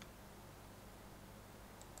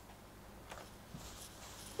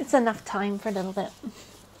 It's enough time for a little bit.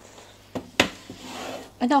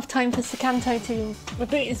 Enough time for Sakanto to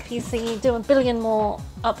reboot his PC, do a billion more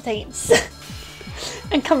updates,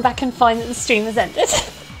 and come back and find that the stream has ended.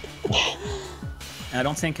 I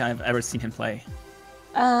don't think I've ever seen him play.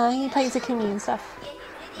 He plays Akumi and stuff.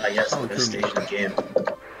 Yes, in this stage of the game.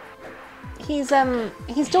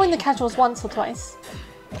 He's joined the Casuals once or twice.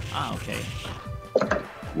 Ah, okay.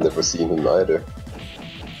 Never seen him either.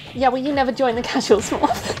 Yeah, well, you never join the Casuals more.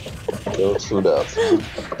 No, true that.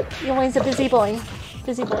 You're always a busy boy.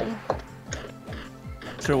 Busy boy.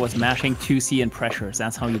 Sure was mashing 2C and pressures,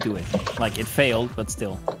 that's how you do it. Like, it failed, but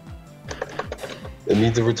still. It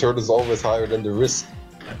means the return is always higher than the risk.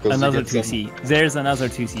 Another 2C. There's another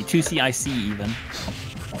 2C. 2C IC even.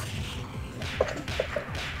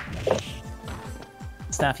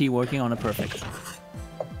 Staffy working on a perfect.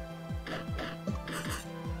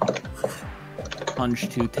 Punch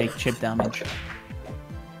to take chip damage.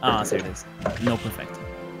 Ah, there it is. No perfect.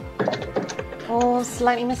 Oh,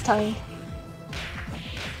 slightly mistimed.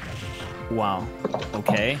 Wow.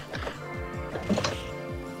 Okay.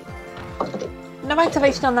 No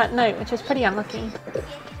activation on that note, which was pretty unlucky.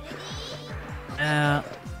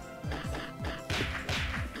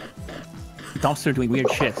 Dumpster doing weird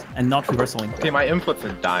shit and not reversaling. Okay, my inputs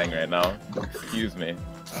are dying right now. Excuse me.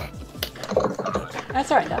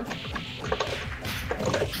 That's alright, Dub.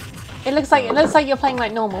 It looks like you're playing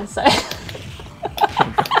like normal, so.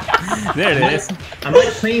 There it is. I'm like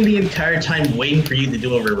playing the entire time waiting for you to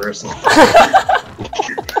do a reversal.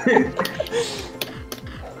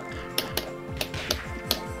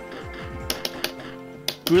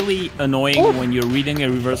 Really annoying when you're reading a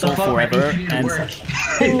reversal forever and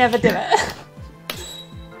They never do it.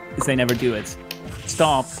 they never do it.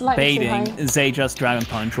 Stop Slightly too baiting, high. they just Dragon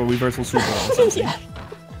Punch or reversal super or something. Yeah.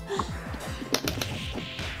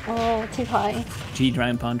 Oh, too high. G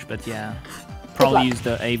Dragon Punch, but yeah. Probably luck. use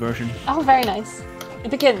the A version. Oh, very nice.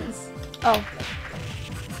 It begins. Oh.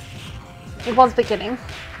 It was beginning.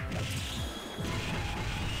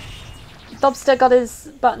 Dobster got his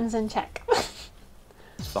buttons in check.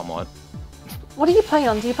 Somewhat. What do you play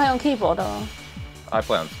on? Do you play on keyboard or? I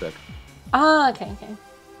play on stick. Ah, okay, okay.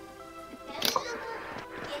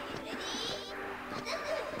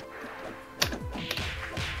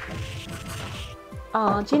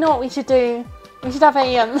 Oh, do you know what we should do? We should have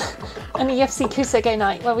a an EFZ Kusage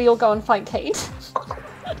night where we all go and fight Cade.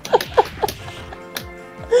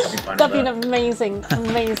 That'd be an amazing,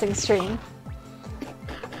 amazing stream.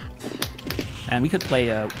 And we could play,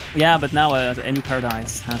 yeah, but now Any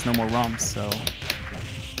Paradise has no more ROMs, so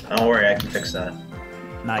Don't worry, I can fix that.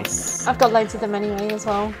 nice. I've got loads of them anyway as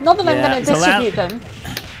well. Not that I'm Yeah, going to so distribute them.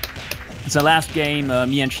 The last game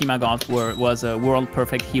me and Shima got was World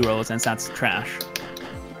Perfect Heroes, and that's trash.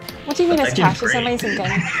 What do you mean it's That trash? game's It's an great.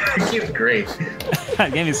 amazing game. That game's great.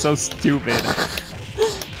 That game is so stupid.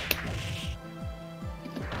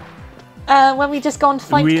 When we just go and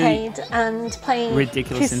fight Really Cade and play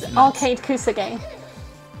ridiculous internet. Arcade Kusage.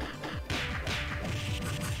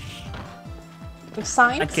 We've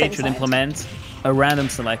signed. That same game should side. implement a random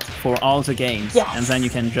select for all the games, Yes. and then you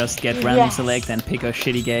can just get random Yes. select and pick a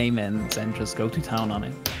shitty game and then just go to town on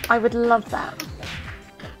it. I would love that.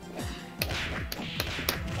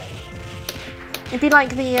 It'd be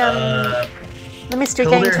like the mystery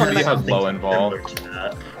game Hilda tournament. has something low involved. similar to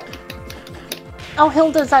that. Oh,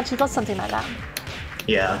 Hilda's actually got something like that.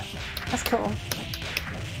 Yeah. That's cool.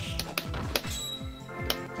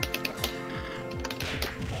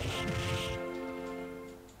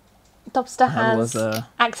 Dobster That was, has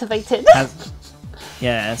activated. Has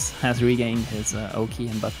regained his O key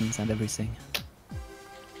and buttons and everything.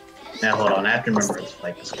 Now hold on, I have to remember to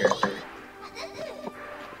fight this character.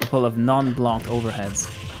 Full of non-blocked overheads,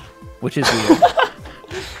 which is weird.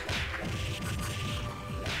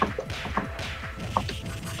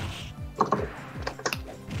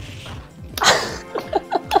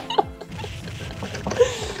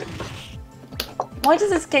 Why does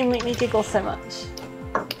this game make me giggle so much?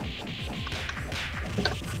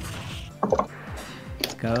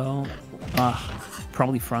 Let's go.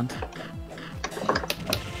 Probably front.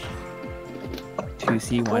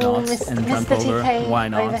 2C, why Oh, not? And missed jump the over, TK why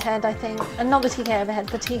not? overhead, I think. And not the TK overhead,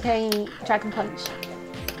 the TK Dragon Punch.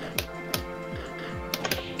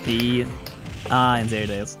 And there it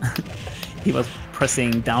is. He was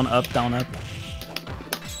pressing down, up, down, up.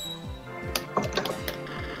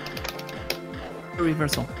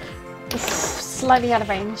 Reversal. It's slightly out of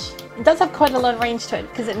range. It does have quite a lot of range to it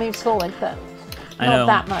because it moves forward, but I not know.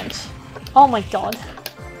 that much. Oh my god.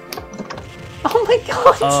 Oh my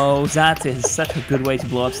god! Oh, that is such a good way to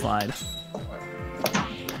blow up slide.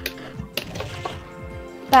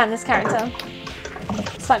 Ban this character.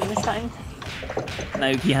 Slightly mistimed.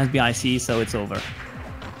 Now he has BIC, so it's over.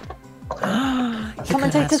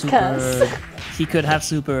 Commentator's curse. He could have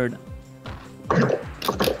supered.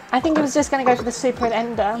 I think he was just going to go for the super and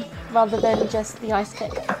ender rather than just the ice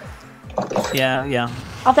kick. Yeah.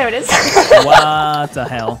 Oh, there it is. What the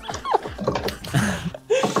hell?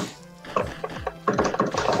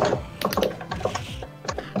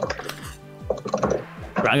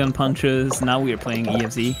 Dragon punches. Now we are playing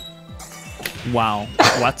EFZ. Wow.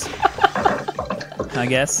 What? I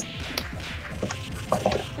guess.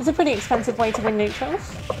 It's a pretty expensive way to win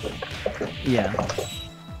neutrals. Yeah.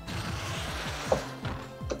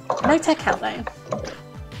 No tech out though.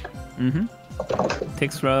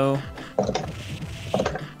 Tick throw.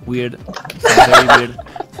 Weird. Very weird.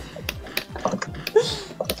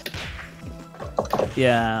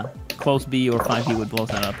 Yeah. Close B or 5B would blow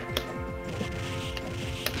that up.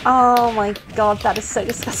 Oh my god, that is so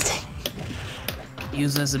disgusting.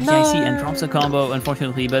 Uses a BIC and drops a combo,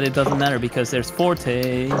 unfortunately, but it doesn't matter because there's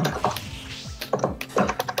Forte.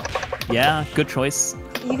 Yeah, good choice.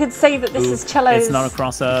 You could say that this is Cello's It's not a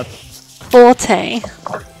cross-up. forte.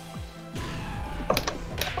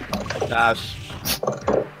 Dash.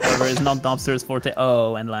 However, it's not Dobster's Forte.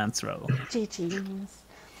 Oh, and Lance throw. GG's.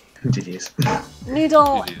 GG's.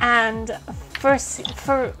 Noodle and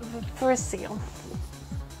Furseal.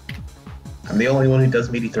 I'm the only one who does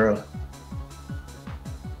meaty throw.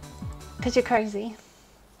 Because you're crazy.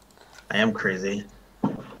 I am crazy.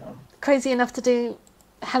 Crazy enough to do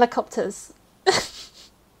helicopters.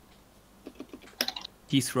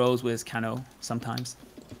 He throws with Kano sometimes.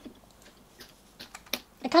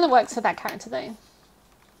 It kind of works for that character though.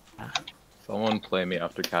 Someone play me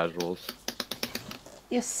after casuals.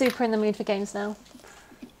 You're super in the mood for games now.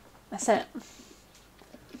 That's it.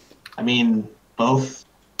 I mean, both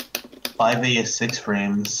 5A is 6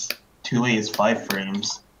 frames, 2A is 5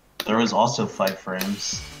 frames. There is also 5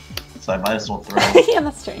 frames, so I might as well throw. Yeah,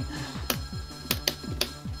 that's true.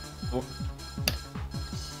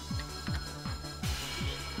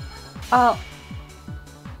 Oh.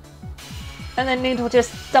 And then Noodle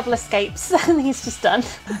just double escapes and he's just done.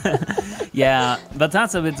 Yeah, but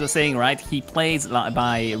that's a bit the thing, right? He plays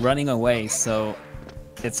by running away, so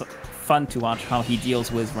it's fun to watch how he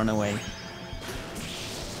deals with runaway.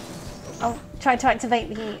 I'll try to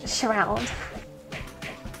activate the Shroud.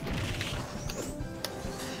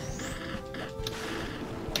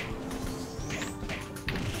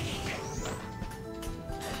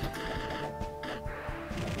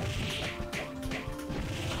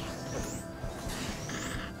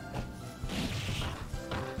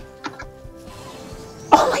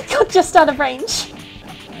 Oh my god, just out of range.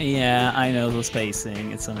 Yeah, I know the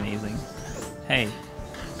spacing. It's amazing. Hey.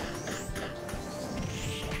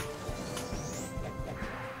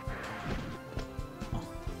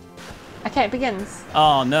 Okay, it begins.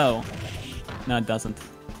 Oh, no. No, it doesn't.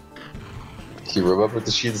 You remembered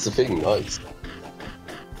the shield is a thing, nice.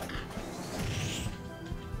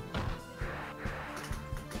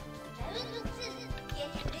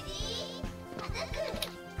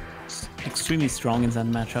 Extremely strong in that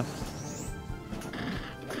matchup.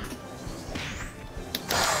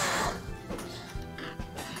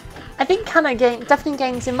 I think Kana definitely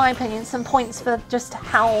gains, in my opinion, some points for just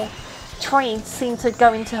how trades seem to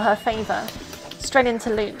go into her favour. Straight into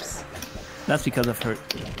loops. That's because of her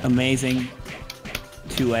amazing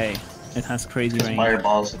 2A. It has crazy range.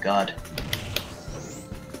 Fireball's a god.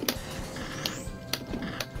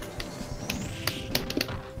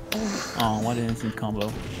 Oh, what an instant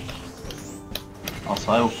combo.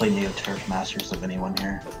 Also, I will play Neo Turf Masters of anyone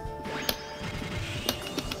here.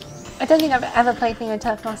 I don't think I've ever played Neo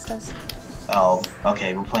Turf Masters. Oh,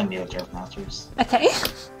 okay, we're playing Neo Turf Masters. Okay.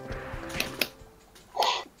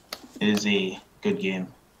 It is a good game.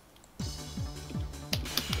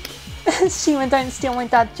 Shima, don't steal my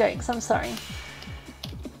dad jokes, I'm sorry.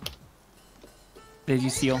 Did you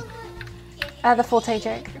steal? The Forte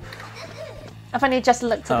joke. I've only just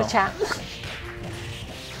looked at the chat.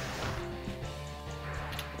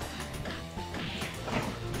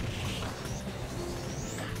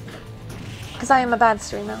 Because I am a bad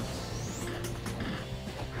streamer.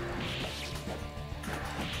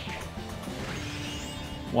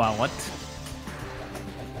 Wow, what?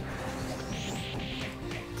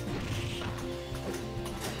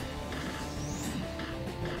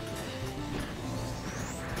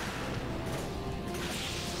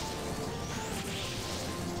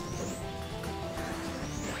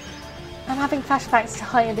 I'm having flashbacks to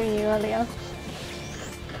Hayadou earlier.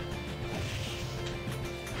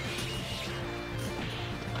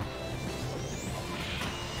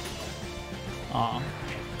 Aw.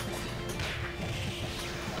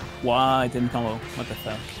 Why it didn't combo? What the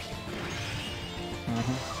fuck?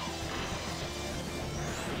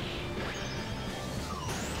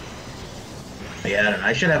 Yeah, I don't know.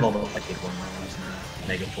 I should have all the Arcade 1 rounds in the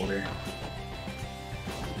Mega folder.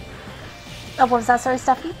 Oh, what was that? Sorry,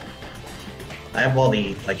 Stephanie? I have all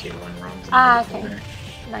the Arcade 1 rounds in the Ah, Mega okay. folder.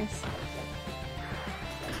 Nice.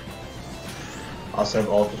 Also have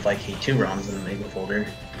all the 5K2 ROMs in the Mega folder.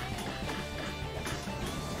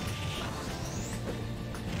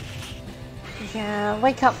 Yeah,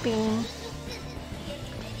 wake up, Bean.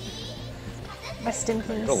 Rest in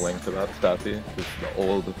peace. A link to that, Staffy. Just the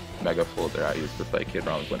old Mega folder I used for Fight Kid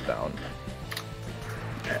rounds went down.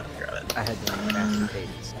 Yeah, I'll grab it. I had to crash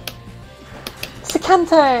pages.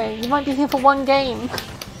 Sakanto, you might be here for one game.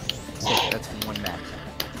 So that's one match.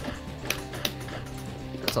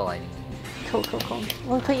 That's all I need. Cool, cool, cool.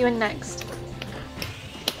 We'll put you in next.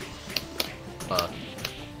 We'll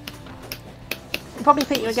probably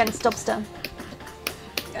put you against Dobster.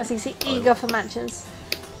 As he's eager for matches.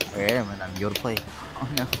 I am, and I'm able to play. Oh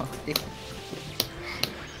no.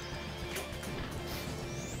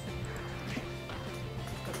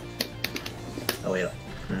 Oh wait.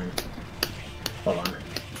 Hold on.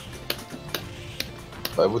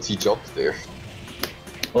 Why would he jump there?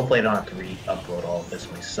 Hopefully I don't have to re-upload all of this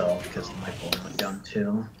myself because my folder went down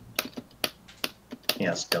too.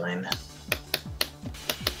 Yeah, it's done.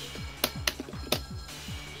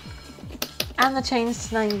 And the change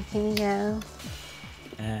to Naiki, yeah.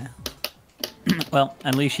 Yeah. Well,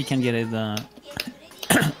 at least she can get it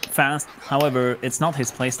fast. However, it's not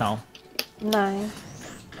his playstyle. No.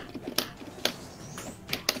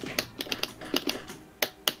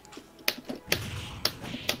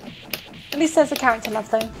 At least there's a character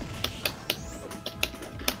love, though.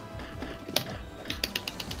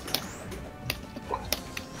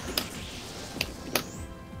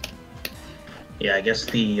 Yeah, I guess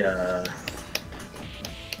the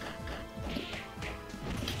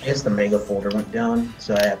Mega folder went down,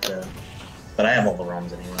 so I have to. But I have all the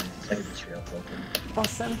ROMs anyway, so I can just re-upload them.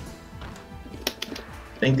 Awesome.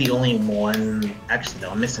 I think the only one, actually, no,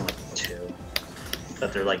 I'm missing like 2,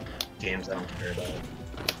 but they're like games I don't care about.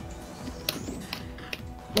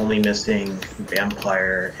 I'm only missing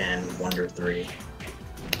Vampire and Wonder 3.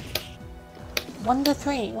 Wonder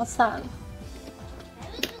 3, what's that?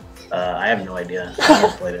 I have no idea. I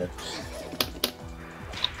haven't played it.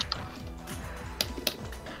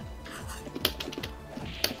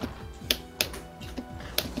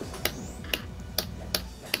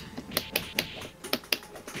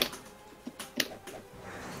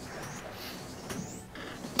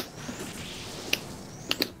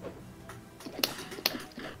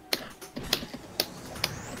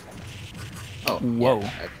 Oh, Whoa.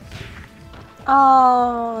 Yeah,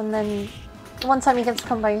 Oh, and then one time he gets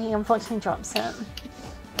combo, he unfortunately drops it.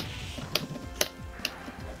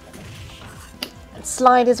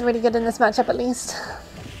 Slide is really good in this matchup, at least.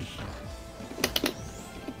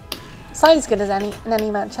 Slide is good as in any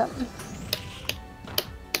matchup.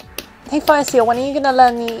 Hey Fire Seal, when are you gonna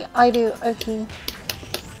learn the I do Oki?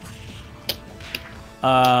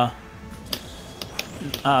 So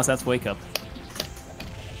that's Wake Up.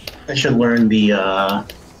 I should learn the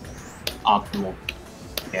optimal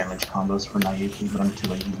damage combos for Nayuki, but I'm too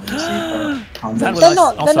lazy to save that combos. That was They're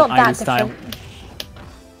not also that Iru style. different.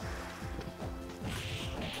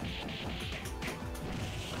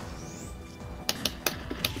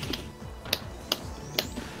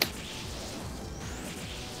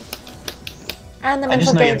 And the I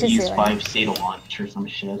just mental know you have gauge to is use 0. 5 C to launch or some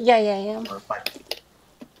shit. Yeah. Or 5.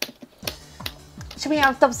 Should we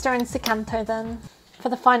have Dobster and Sikanto then for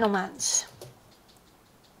the final match?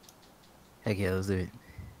 Heck yeah, let's do it.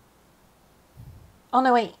 Oh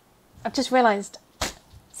no, wait. I've just realised.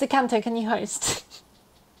 Sikanto, can you host?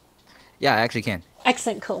 Yeah, I actually can.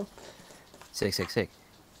 Excellent, cool. Sick.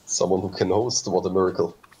 Someone who can host, what a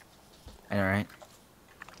miracle. I know, right?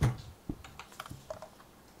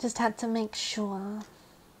 Just had to make sure.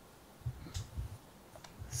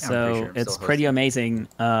 So pretty sure I'm it's still pretty hosting.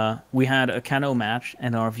 amazing. We had a Kano match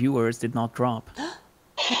and our viewers did not drop.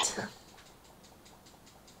 What?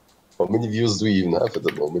 How many views do we even have at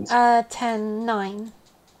the moment? 10, 9.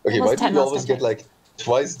 Okay, was why 10 do we last always time, get yeah. like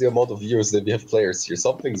twice the amount of viewers that we have players here?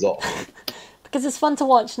 Something's off. Because it's fun to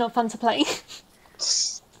watch, not fun to play.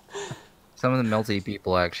 Some of the melty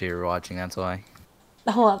people actually are watching, that's why.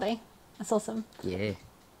 Oh, are they? That's awesome. Yeah.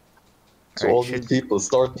 So Alright, all these people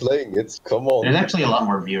start playing it. Come on. There's actually a lot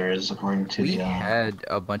more viewers according to We the. had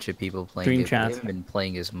a bunch of people playing Dream it, but chat. they haven't been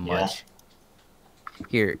playing as much.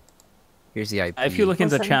 Here's the IP. If you look in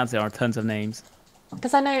the Awesome. chat, there are tons of names.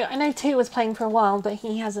 Because I know 2 was playing for a while, but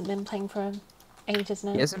he hasn't been playing for ages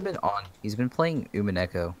now. He hasn't been on. He's been playing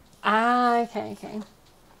Umineko. Ah, okay.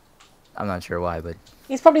 I'm not sure why, but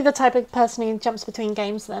He's probably the type of person who jumps between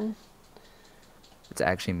games then. it's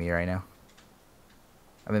actually me right now.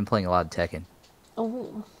 I've been playing a lot of Tekken.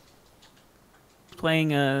 Oh, Playing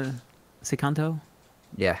Sikanto?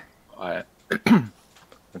 Yeah. I'm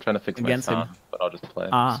trying to fix Against my him. sound, but I'll just play.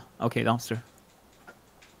 Ah, okay, Dumpster.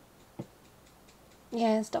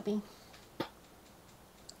 yeah, it's Dobby.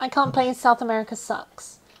 I can't play South America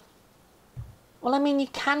sucks. Well, I mean, you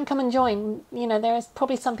can come and join. You know, there's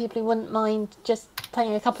probably some people who wouldn't mind just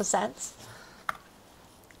playing a couple of sets.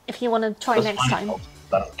 If you want to try next time.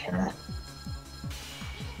 I don't care.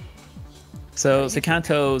 So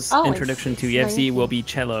Sikanto's Oh, introduction to it's EFZ nice. will be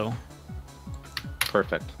cello.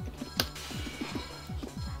 Perfect.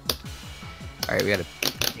 Alright, we got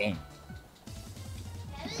a game.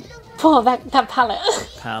 Oh, that palette.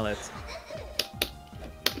 Palette.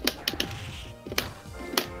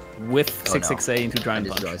 With Oh, no. 6-6A into I Giant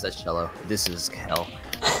just Punch. realized that's cello. This is hell.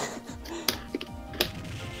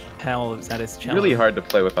 Hell, that is cello. Really hard to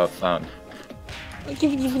play without sound.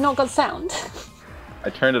 You've not got sound. I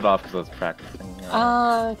turned it off because I was practicing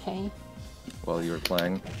Ah, okay. while you were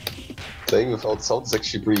playing. Playing without sound is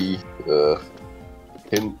actually pretty a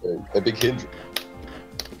big hindrance.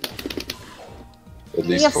 At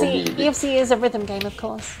least for me. EFC is a rhythm game, of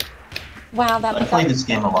course. Wow, that I play this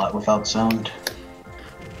game a lot without sound.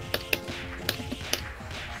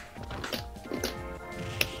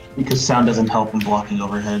 Because sound doesn't help in blocking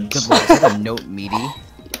overheads. Good lord, is that a note meaty? Well,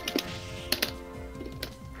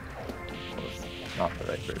 it's not the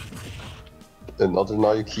right version. Another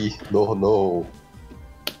Nayuki. No.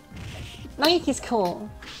 Nayuki's cool.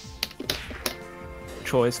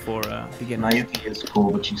 Choice for beginners. Nayuki is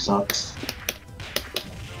cool, but she sucks.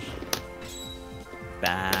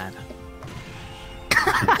 Bad.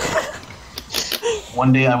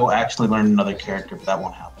 One day I will actually learn another character, but that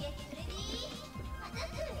won't happen.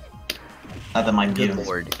 Not that my Good game is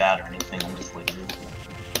lord. bad or anything, I'm just lazy.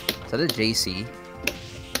 Is that a JC?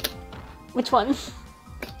 Which one?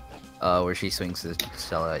 Where she swings the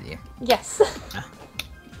cello at you. Yes.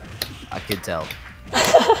 I could tell.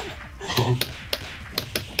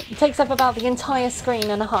 It takes up about the entire screen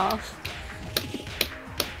and a half.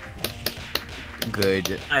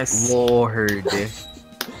 Good Nice. lord. Nice.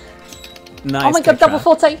 Oh my god, double Tetra.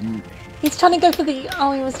 forte! He's trying to go for the...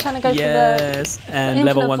 Oh, he was trying to go Yes, and infinite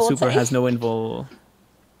level 1 forte. super has no invul.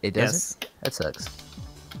 It Yes. doesn't? That sucks.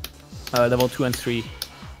 Level 2 and 3.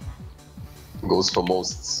 Goes for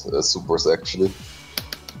most supers actually.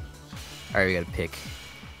 Alright, we gotta pick.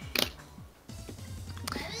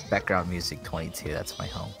 Background music 22, that's my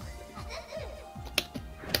home.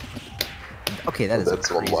 Okay, that is a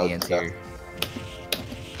That's one crazy wild answer. cat.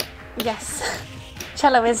 the... Yes.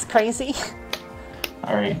 Cello is crazy.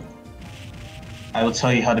 Alright. I will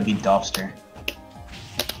tell you how to beat Dobster.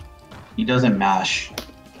 He doesn't mash.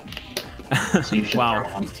 So you should Wow.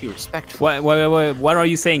 learn him. He's too respectful. What are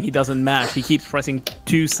you saying? He doesn't match. He keeps pressing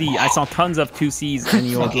 2C. I saw tons of 2Cs in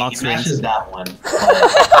your Okay, block he strings. mashes that one.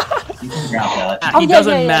 But you can grab that. He yeah,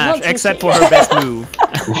 doesn't yeah, match not 2C. except for her best move.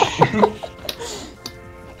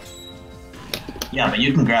 Yeah, but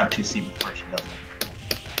you can grab 2C before she does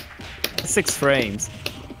it. 6 frames.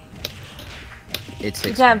 It's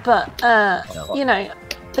 6. Yeah, but you know,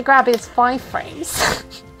 the grab is 5 frames.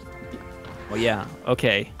 Well, yeah.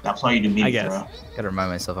 Okay. That's why you do meter I guess. throw. Gotta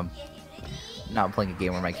remind myself I'm not playing a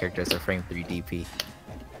game where my character has a frame 3 DP.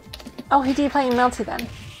 Oh, who do you play in Melty then?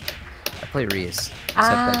 I play Rias, except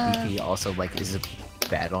Ah. that DP also like is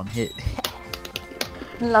bad on hit.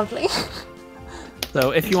 Lovely.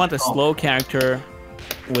 So if you want a slow character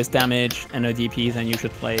with damage and no DP, then you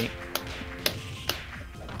should play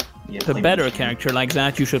Yeah, the play better Michio. character like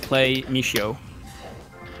that. You should play Michio.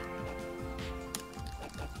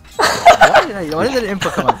 Why did that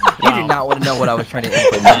input come up? You do not want to know what I was trying to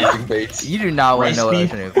input. Using baits. You do not want to know what I was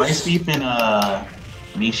trying to input. Rice Beef and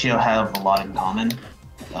Michio have a lot in common.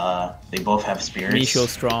 They both have spirits. Michio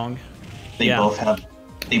strong. They yeah.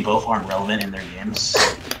 They both aren't relevant in their games.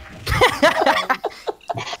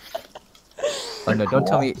 Oh no, don't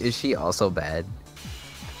tell me, is she also bad?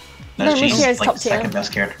 No, She's Michio's like top the tier. second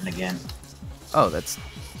best character in the game. Oh, that's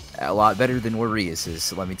a lot better than where Rias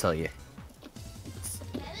is, let me tell you.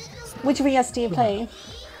 Which VS do you play?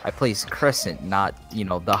 I play Crescent, not, you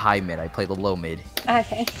know, the high mid. I play the low mid.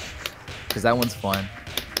 Okay. Because that one's fun.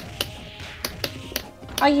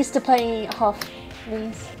 I used to play half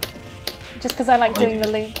these. Just because I like doing the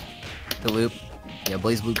loop. The loop. Yeah,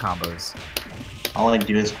 Blaze Blue combos. All I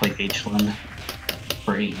do is play H-Lin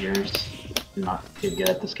for 8 years. I'm not too good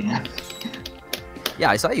at this game. Yeah,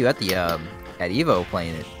 I saw you at the, at EVO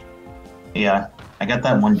playing it. Yeah, I got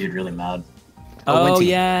that one dude really mad. Oh, Winty.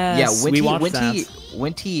 yes. Yeah, we watched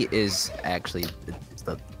Winty is actually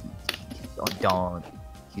the don't.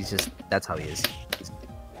 He's just, that's how he is. He's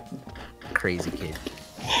a crazy kid.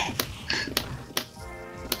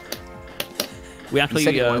 We He actually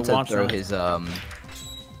said he wanted to watched throw that. his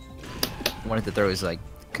wanted to throw his like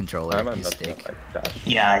controller, I'm his not stick. like that.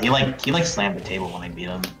 Yeah, he like slammed the table when I beat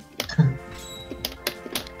him.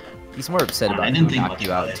 He's more upset I about didn't who think knocked much you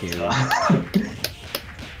about out it, too. so.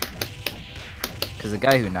 Because the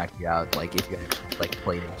guy who knocked you out, like if you actually like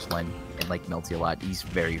played H1 and like Melty a lot, he's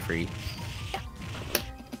very free.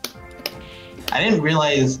 I didn't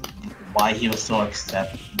realize why he was so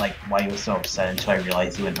upset. Why he was so upset until I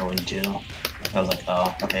realized he went 0-2. I was like,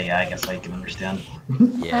 oh, okay, yeah, I guess I can understand.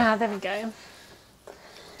 Yeah. Ah, there we go.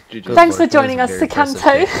 GG. Thanks for It was joining a us, very impressive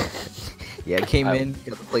Sakanto. pick. Yeah, came in,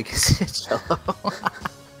 got to play Cello.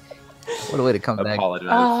 What a way to come back. Apologize.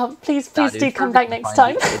 Oh, please Nah, do dude, come back perfectly next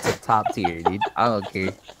fine. time. It's a top tier, dude. I don't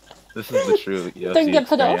care. This is the true EFZ Don't get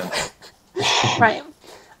put experience. off. Right,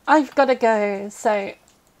 I've got to go. So,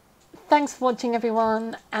 thanks for watching,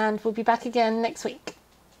 everyone, and we'll be back again next week.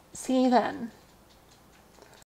 See you then.